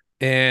fellowship,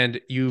 and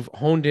you've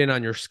honed in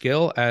on your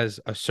skill as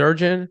a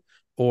surgeon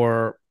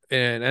or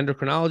an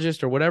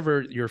endocrinologist or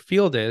whatever your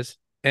field is.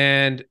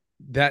 And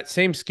that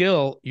same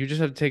skill, you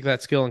just have to take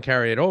that skill and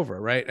carry it over,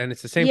 right? And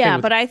it's the same thing. Yeah,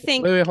 but I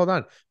think wait, hold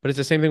on. But it's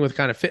the same thing with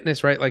kind of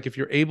fitness, right? Like if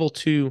you're able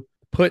to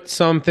put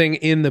something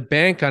in the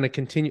bank on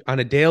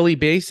a daily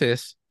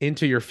basis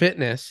into your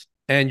fitness,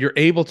 and you're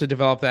able to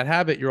develop that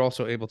habit, you're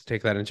also able to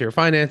take that into your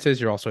finances.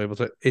 You're also able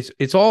to.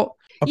 It's all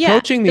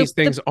approaching these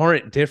things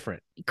aren't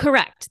different.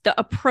 Correct. The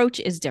approach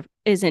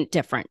isn't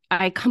different.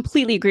 I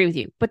completely agree with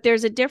you. But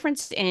there's a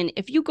difference in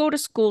if you go to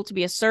school to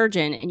be a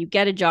surgeon and you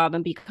get a job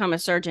and become a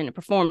surgeon and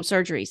perform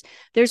surgeries,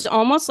 there's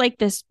almost like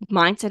this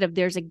mindset of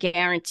there's a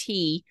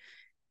guarantee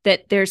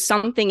that there's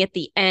something at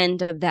the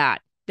end of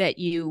that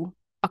you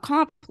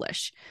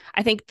accomplish.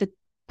 I think the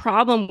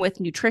problem with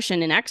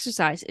nutrition and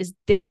exercise is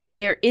that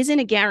there isn't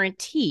a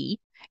guarantee.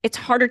 It's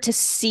harder to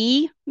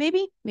see,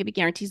 maybe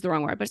guarantee is the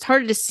wrong word, but it's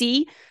harder to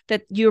see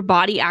that your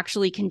body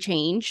actually can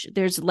change.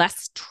 There's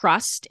less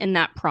trust in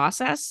that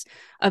process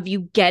of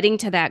you getting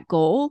to that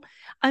goal.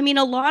 I mean,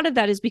 a lot of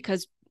that is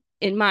because,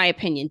 in my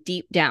opinion,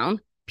 deep down,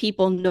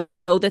 people know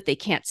that they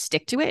can't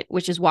stick to it,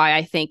 which is why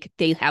I think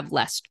they have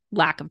less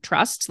lack of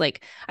trust.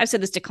 Like I've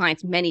said this to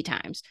clients many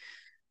times.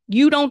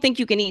 You don't think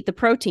you can eat the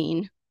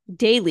protein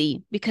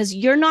daily because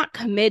you're not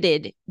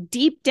committed.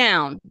 Deep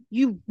down,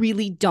 you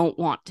really don't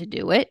want to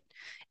do it.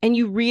 And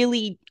you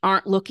really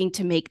aren't looking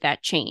to make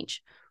that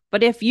change.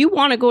 But if you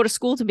want to go to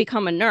school to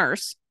become a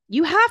nurse,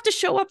 you have to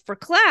show up for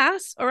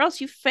class or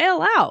else you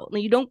fail out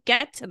and you don't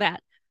get to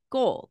that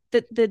goal.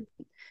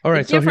 All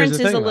right, the difference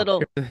is a though.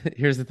 little.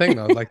 Here's the thing,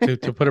 though, like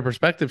to put a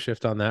perspective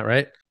shift on that,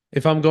 right?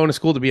 If I'm going to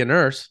school to be a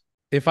nurse,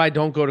 if I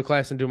don't go to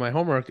class and do my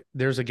homework,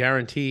 there's a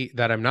guarantee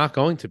that I'm not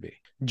going to be.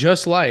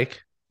 Just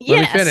like,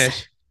 let me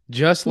finish.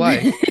 Just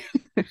like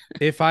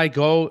if I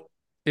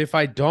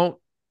don't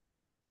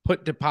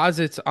put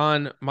deposits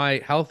on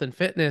my health and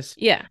fitness,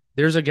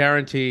 there's a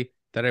guarantee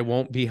that I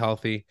won't be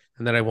healthy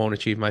and that I won't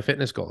achieve my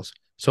fitness goals.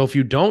 So if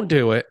you don't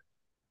do it,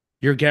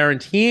 you're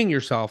guaranteeing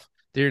yourself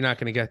that you're not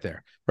going to get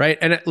there, right?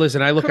 And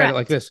listen, I look at it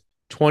like this.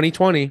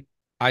 2020,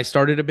 I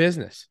started a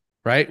business,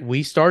 right?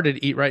 We started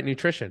Eat Right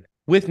Nutrition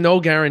with no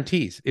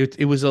guarantees.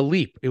 It was a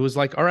leap. It was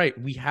like, all right,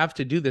 we have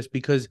to do this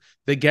because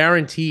the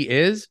guarantee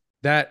is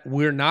that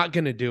we're not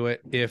going to do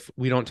it if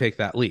we don't take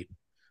that leap.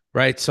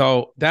 Right.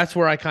 So that's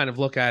where I kind of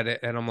look at it.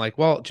 And I'm like,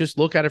 well, just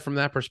look at it from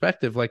that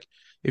perspective. Like,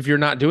 if you're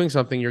not doing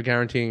something, you're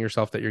guaranteeing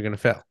yourself that you're going to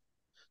fail.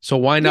 So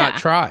why not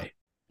try?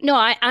 No,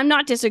 I'm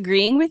not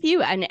disagreeing with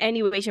you in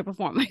any way, shape, or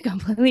form. I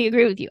completely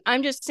agree with you.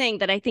 I'm just saying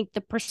that I think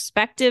the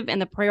perspective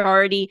and the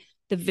priority,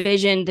 the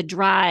vision, the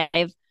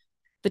drive,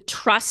 the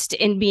trust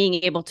in being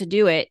able to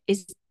do it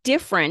is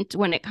different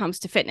when it comes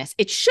to fitness.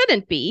 It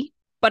shouldn't be,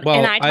 but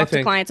and I talk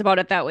to clients about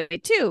it that way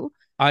too.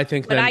 I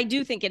think, but I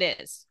do think it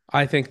is.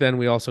 I think then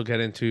we also get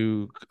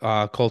into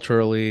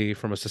culturally,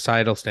 from a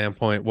societal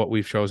standpoint, what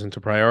we've chosen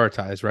to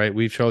prioritize. Right?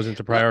 We've chosen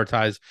to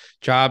prioritize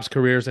jobs,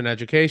 careers, and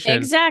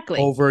education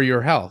over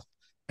your health.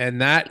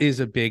 And that is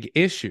a big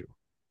issue.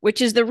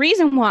 Which is the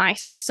reason why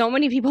so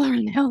many people are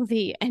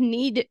unhealthy and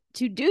need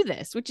to do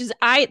this, which is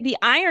the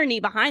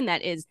irony behind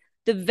that is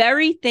the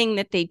very thing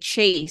that they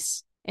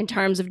chase in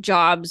terms of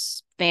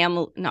jobs,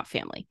 not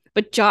family,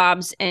 but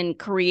jobs and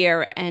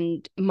career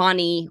and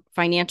money,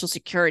 financial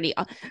security,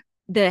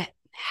 the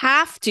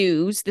have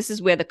to's. This is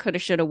where the coulda,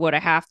 shoulda, woulda,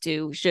 have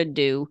to, should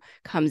do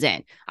comes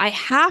in. I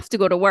have to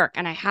go to work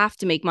and I have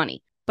to make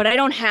money, but I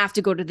don't have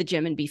to go to the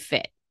gym and be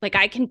fit. Like,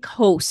 I can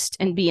coast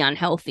and be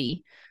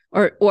unhealthy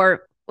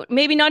or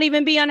maybe not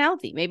even be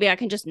unhealthy. Maybe I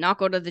can just not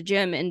go to the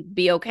gym and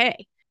be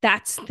okay.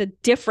 That's the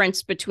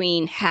difference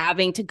between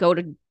having to go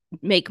to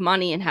make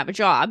money and have a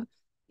job.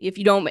 If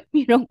you don't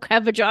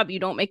have a job, you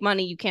don't make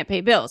money, you can't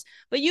pay bills,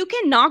 but you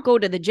cannot go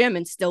to the gym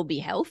and still be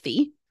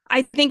healthy.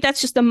 I think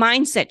that's just a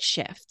mindset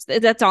shift.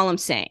 That's all I'm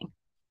saying.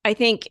 I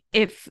think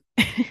if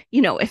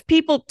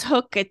people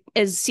took it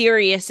as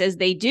serious as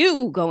they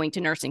do going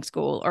to nursing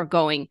school or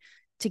going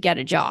to get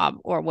a job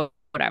or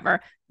whatever,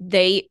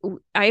 I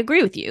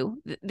agree with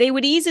you. They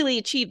would easily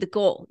achieve the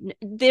goal.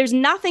 There's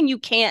nothing you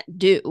can't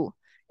do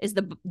is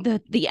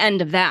the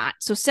end of that.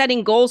 So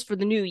setting goals for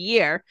the new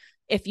year,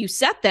 if you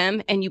set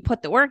them and you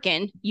put the work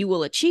in, you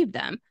will achieve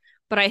them.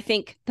 But I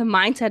think the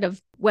mindset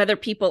of whether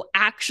people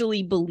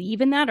actually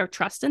believe in that or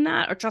trust in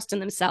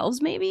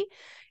themselves maybe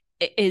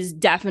is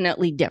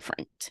definitely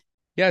different.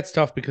 Yeah, it's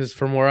tough because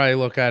from where I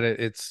look at it,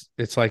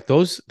 it's like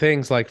those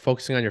things like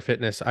focusing on your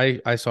fitness.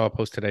 I saw a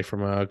post today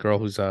from a girl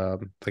who's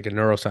like a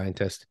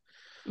neuroscientist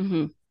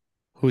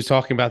who's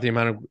talking about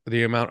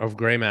the amount of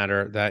gray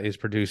matter that is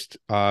produced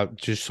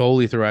just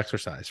solely through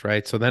exercise,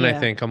 right? So then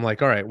I'm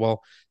like, all right,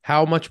 well,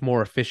 how much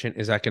more efficient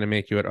is that going to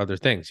make you at other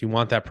things? You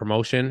want that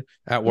promotion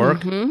at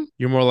work,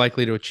 you're more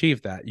likely to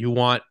achieve that. You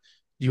want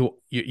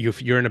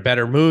you're in a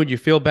better mood, you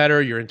feel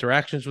better, your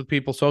interactions with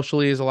people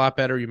socially is a lot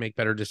better, you make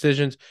better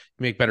decisions,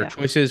 you make better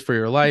choices for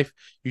your life,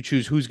 you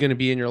choose who's going to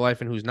be in your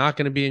life and who's not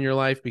going to be in your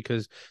life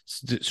because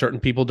certain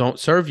people don't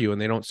serve you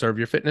and they don't serve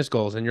your fitness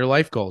goals and your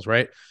life goals,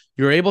 right?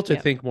 You're able to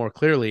think more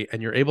clearly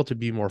and you're able to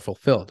be more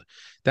fulfilled.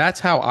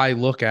 That's how I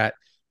look at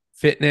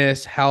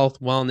fitness, health,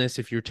 wellness.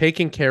 If you're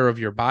taking care of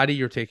your body,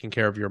 you're taking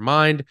care of your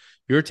mind,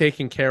 you're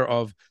taking care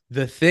of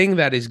the thing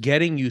that is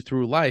getting you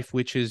through life,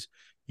 which is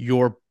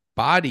your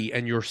body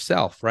and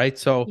yourself, right?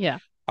 So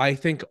I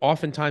think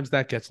oftentimes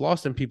that gets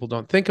lost and people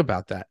don't think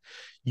about that.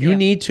 You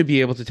need to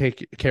be able to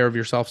take care of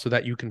yourself so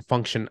that you can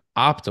function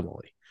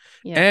optimally.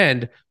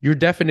 And your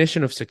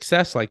definition of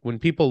success, like when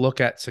people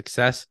look at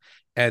success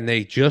and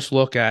they just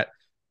look at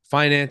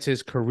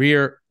finances,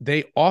 career,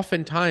 they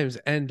oftentimes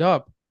end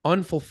up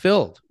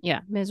unfulfilled.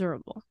 Yeah,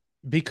 miserable.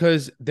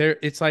 Because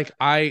it's like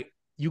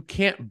you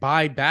can't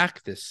buy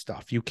back this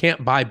stuff. You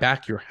can't buy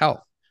back your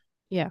health.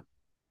 Yeah.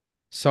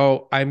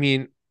 So, I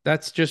mean,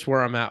 that's just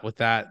where I'm at with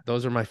that.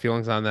 Those are my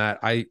feelings on that.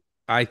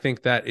 I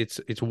think that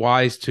it's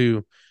wise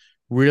to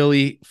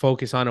really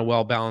focus on a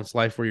well-balanced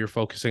life where you're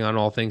focusing on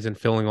all things and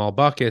filling all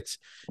buckets.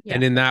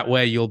 And in that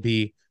way, you'll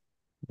be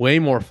way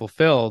more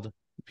fulfilled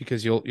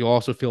because you'll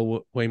also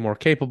feel way more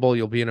capable.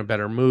 You'll be in a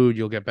better mood.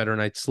 You'll get better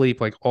night's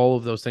sleep, like all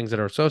of those things that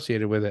are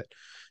associated with it.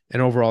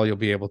 And overall, you'll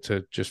be able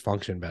to just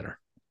function better.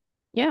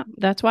 Yeah,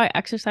 that's why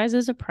exercise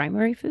is a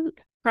primary food.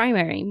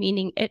 Primary,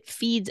 meaning it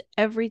feeds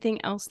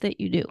everything else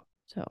that you do.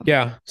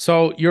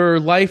 So your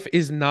life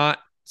is not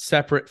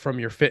separate from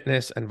your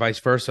fitness and vice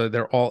versa.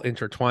 They're all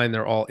intertwined.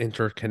 They're all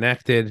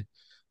interconnected.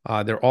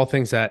 They're all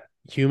things that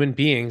human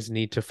beings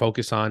need to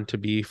focus on to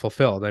be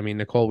fulfilled. I mean,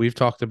 Nicole, we've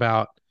talked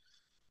about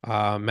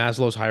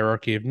Maslow's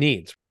hierarchy of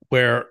needs,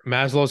 where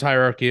Maslow's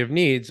hierarchy of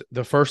needs,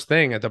 the first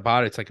thing at the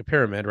bottom, it's like a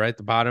pyramid, right?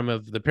 The bottom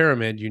of the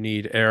pyramid, you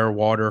need air,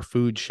 water,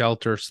 food,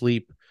 shelter,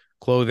 sleep,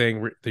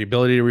 clothing, the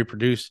ability to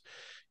reproduce.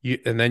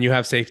 And then you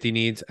have safety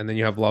needs, and then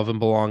you have love and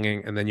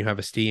belonging, and then you have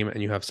esteem,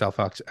 and you have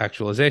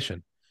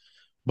self-actualization.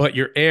 But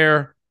your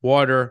air,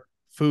 water,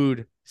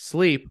 food,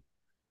 sleep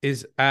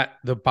is at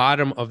the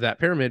bottom of that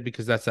pyramid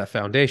because that's that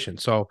foundation.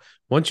 So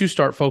once you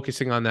start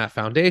focusing on that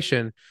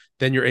foundation,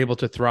 then you're able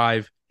to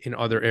thrive in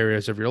other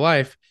areas of your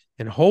life.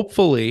 And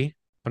hopefully,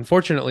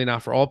 unfortunately,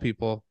 not for all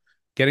people,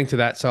 getting to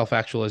that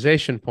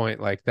self-actualization point,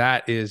 like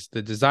that is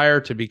the desire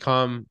to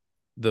become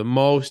the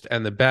most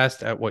and the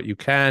best at what you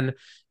can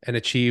and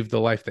achieve the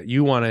life that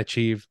you want to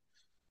achieve.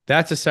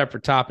 That's a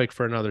separate topic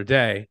for another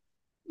day.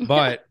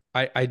 But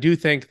I do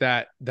think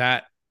that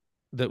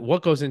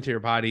what goes into your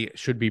body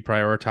should be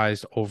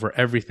prioritized over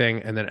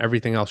everything, and then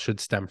everything else should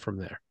stem from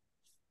there.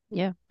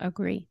 Yeah,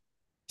 agree.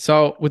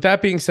 So with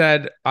that being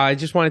said, I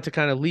just wanted to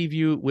kind of leave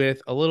you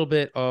with a little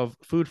bit of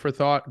food for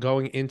thought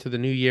going into the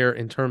new year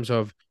in terms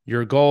of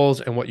your goals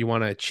and what you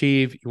want to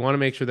achieve. You want to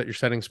make sure that you're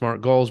setting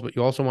smart goals, but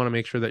you also want to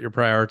make sure that you're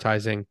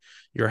prioritizing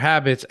your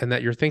habits and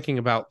that you're thinking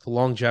about the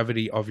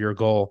longevity of your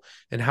goal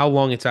and how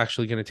long it's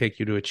actually going to take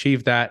you to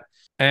achieve that.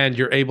 And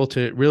you're able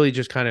to really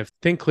just kind of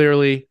think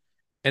clearly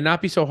and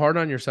not be so hard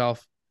on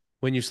yourself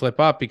when you slip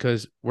up,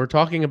 because we're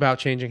talking about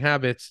changing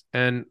habits,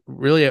 and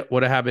really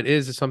what a habit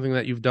is something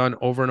that you've done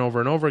over and over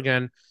and over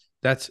again.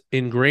 That's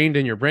ingrained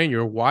in your brain.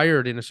 You're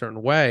wired in a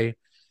certain way,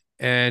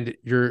 and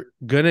you're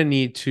going to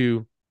need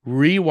to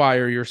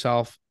rewire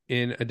yourself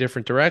in a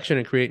different direction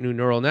and create new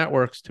neural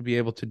networks to be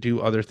able to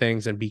do other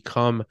things and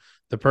become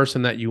the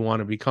person that you want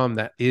to become,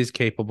 that is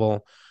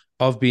capable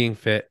of being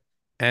fit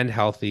and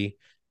healthy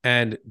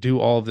and do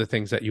all of the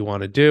things that you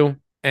want to do.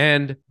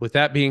 And with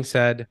that being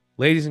said,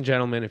 ladies and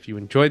gentlemen, if you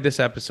enjoyed this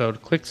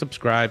episode, click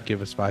subscribe,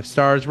 give us 5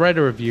 stars, write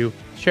a review,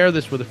 share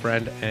this with a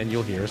friend, and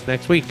you'll hear us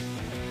next week.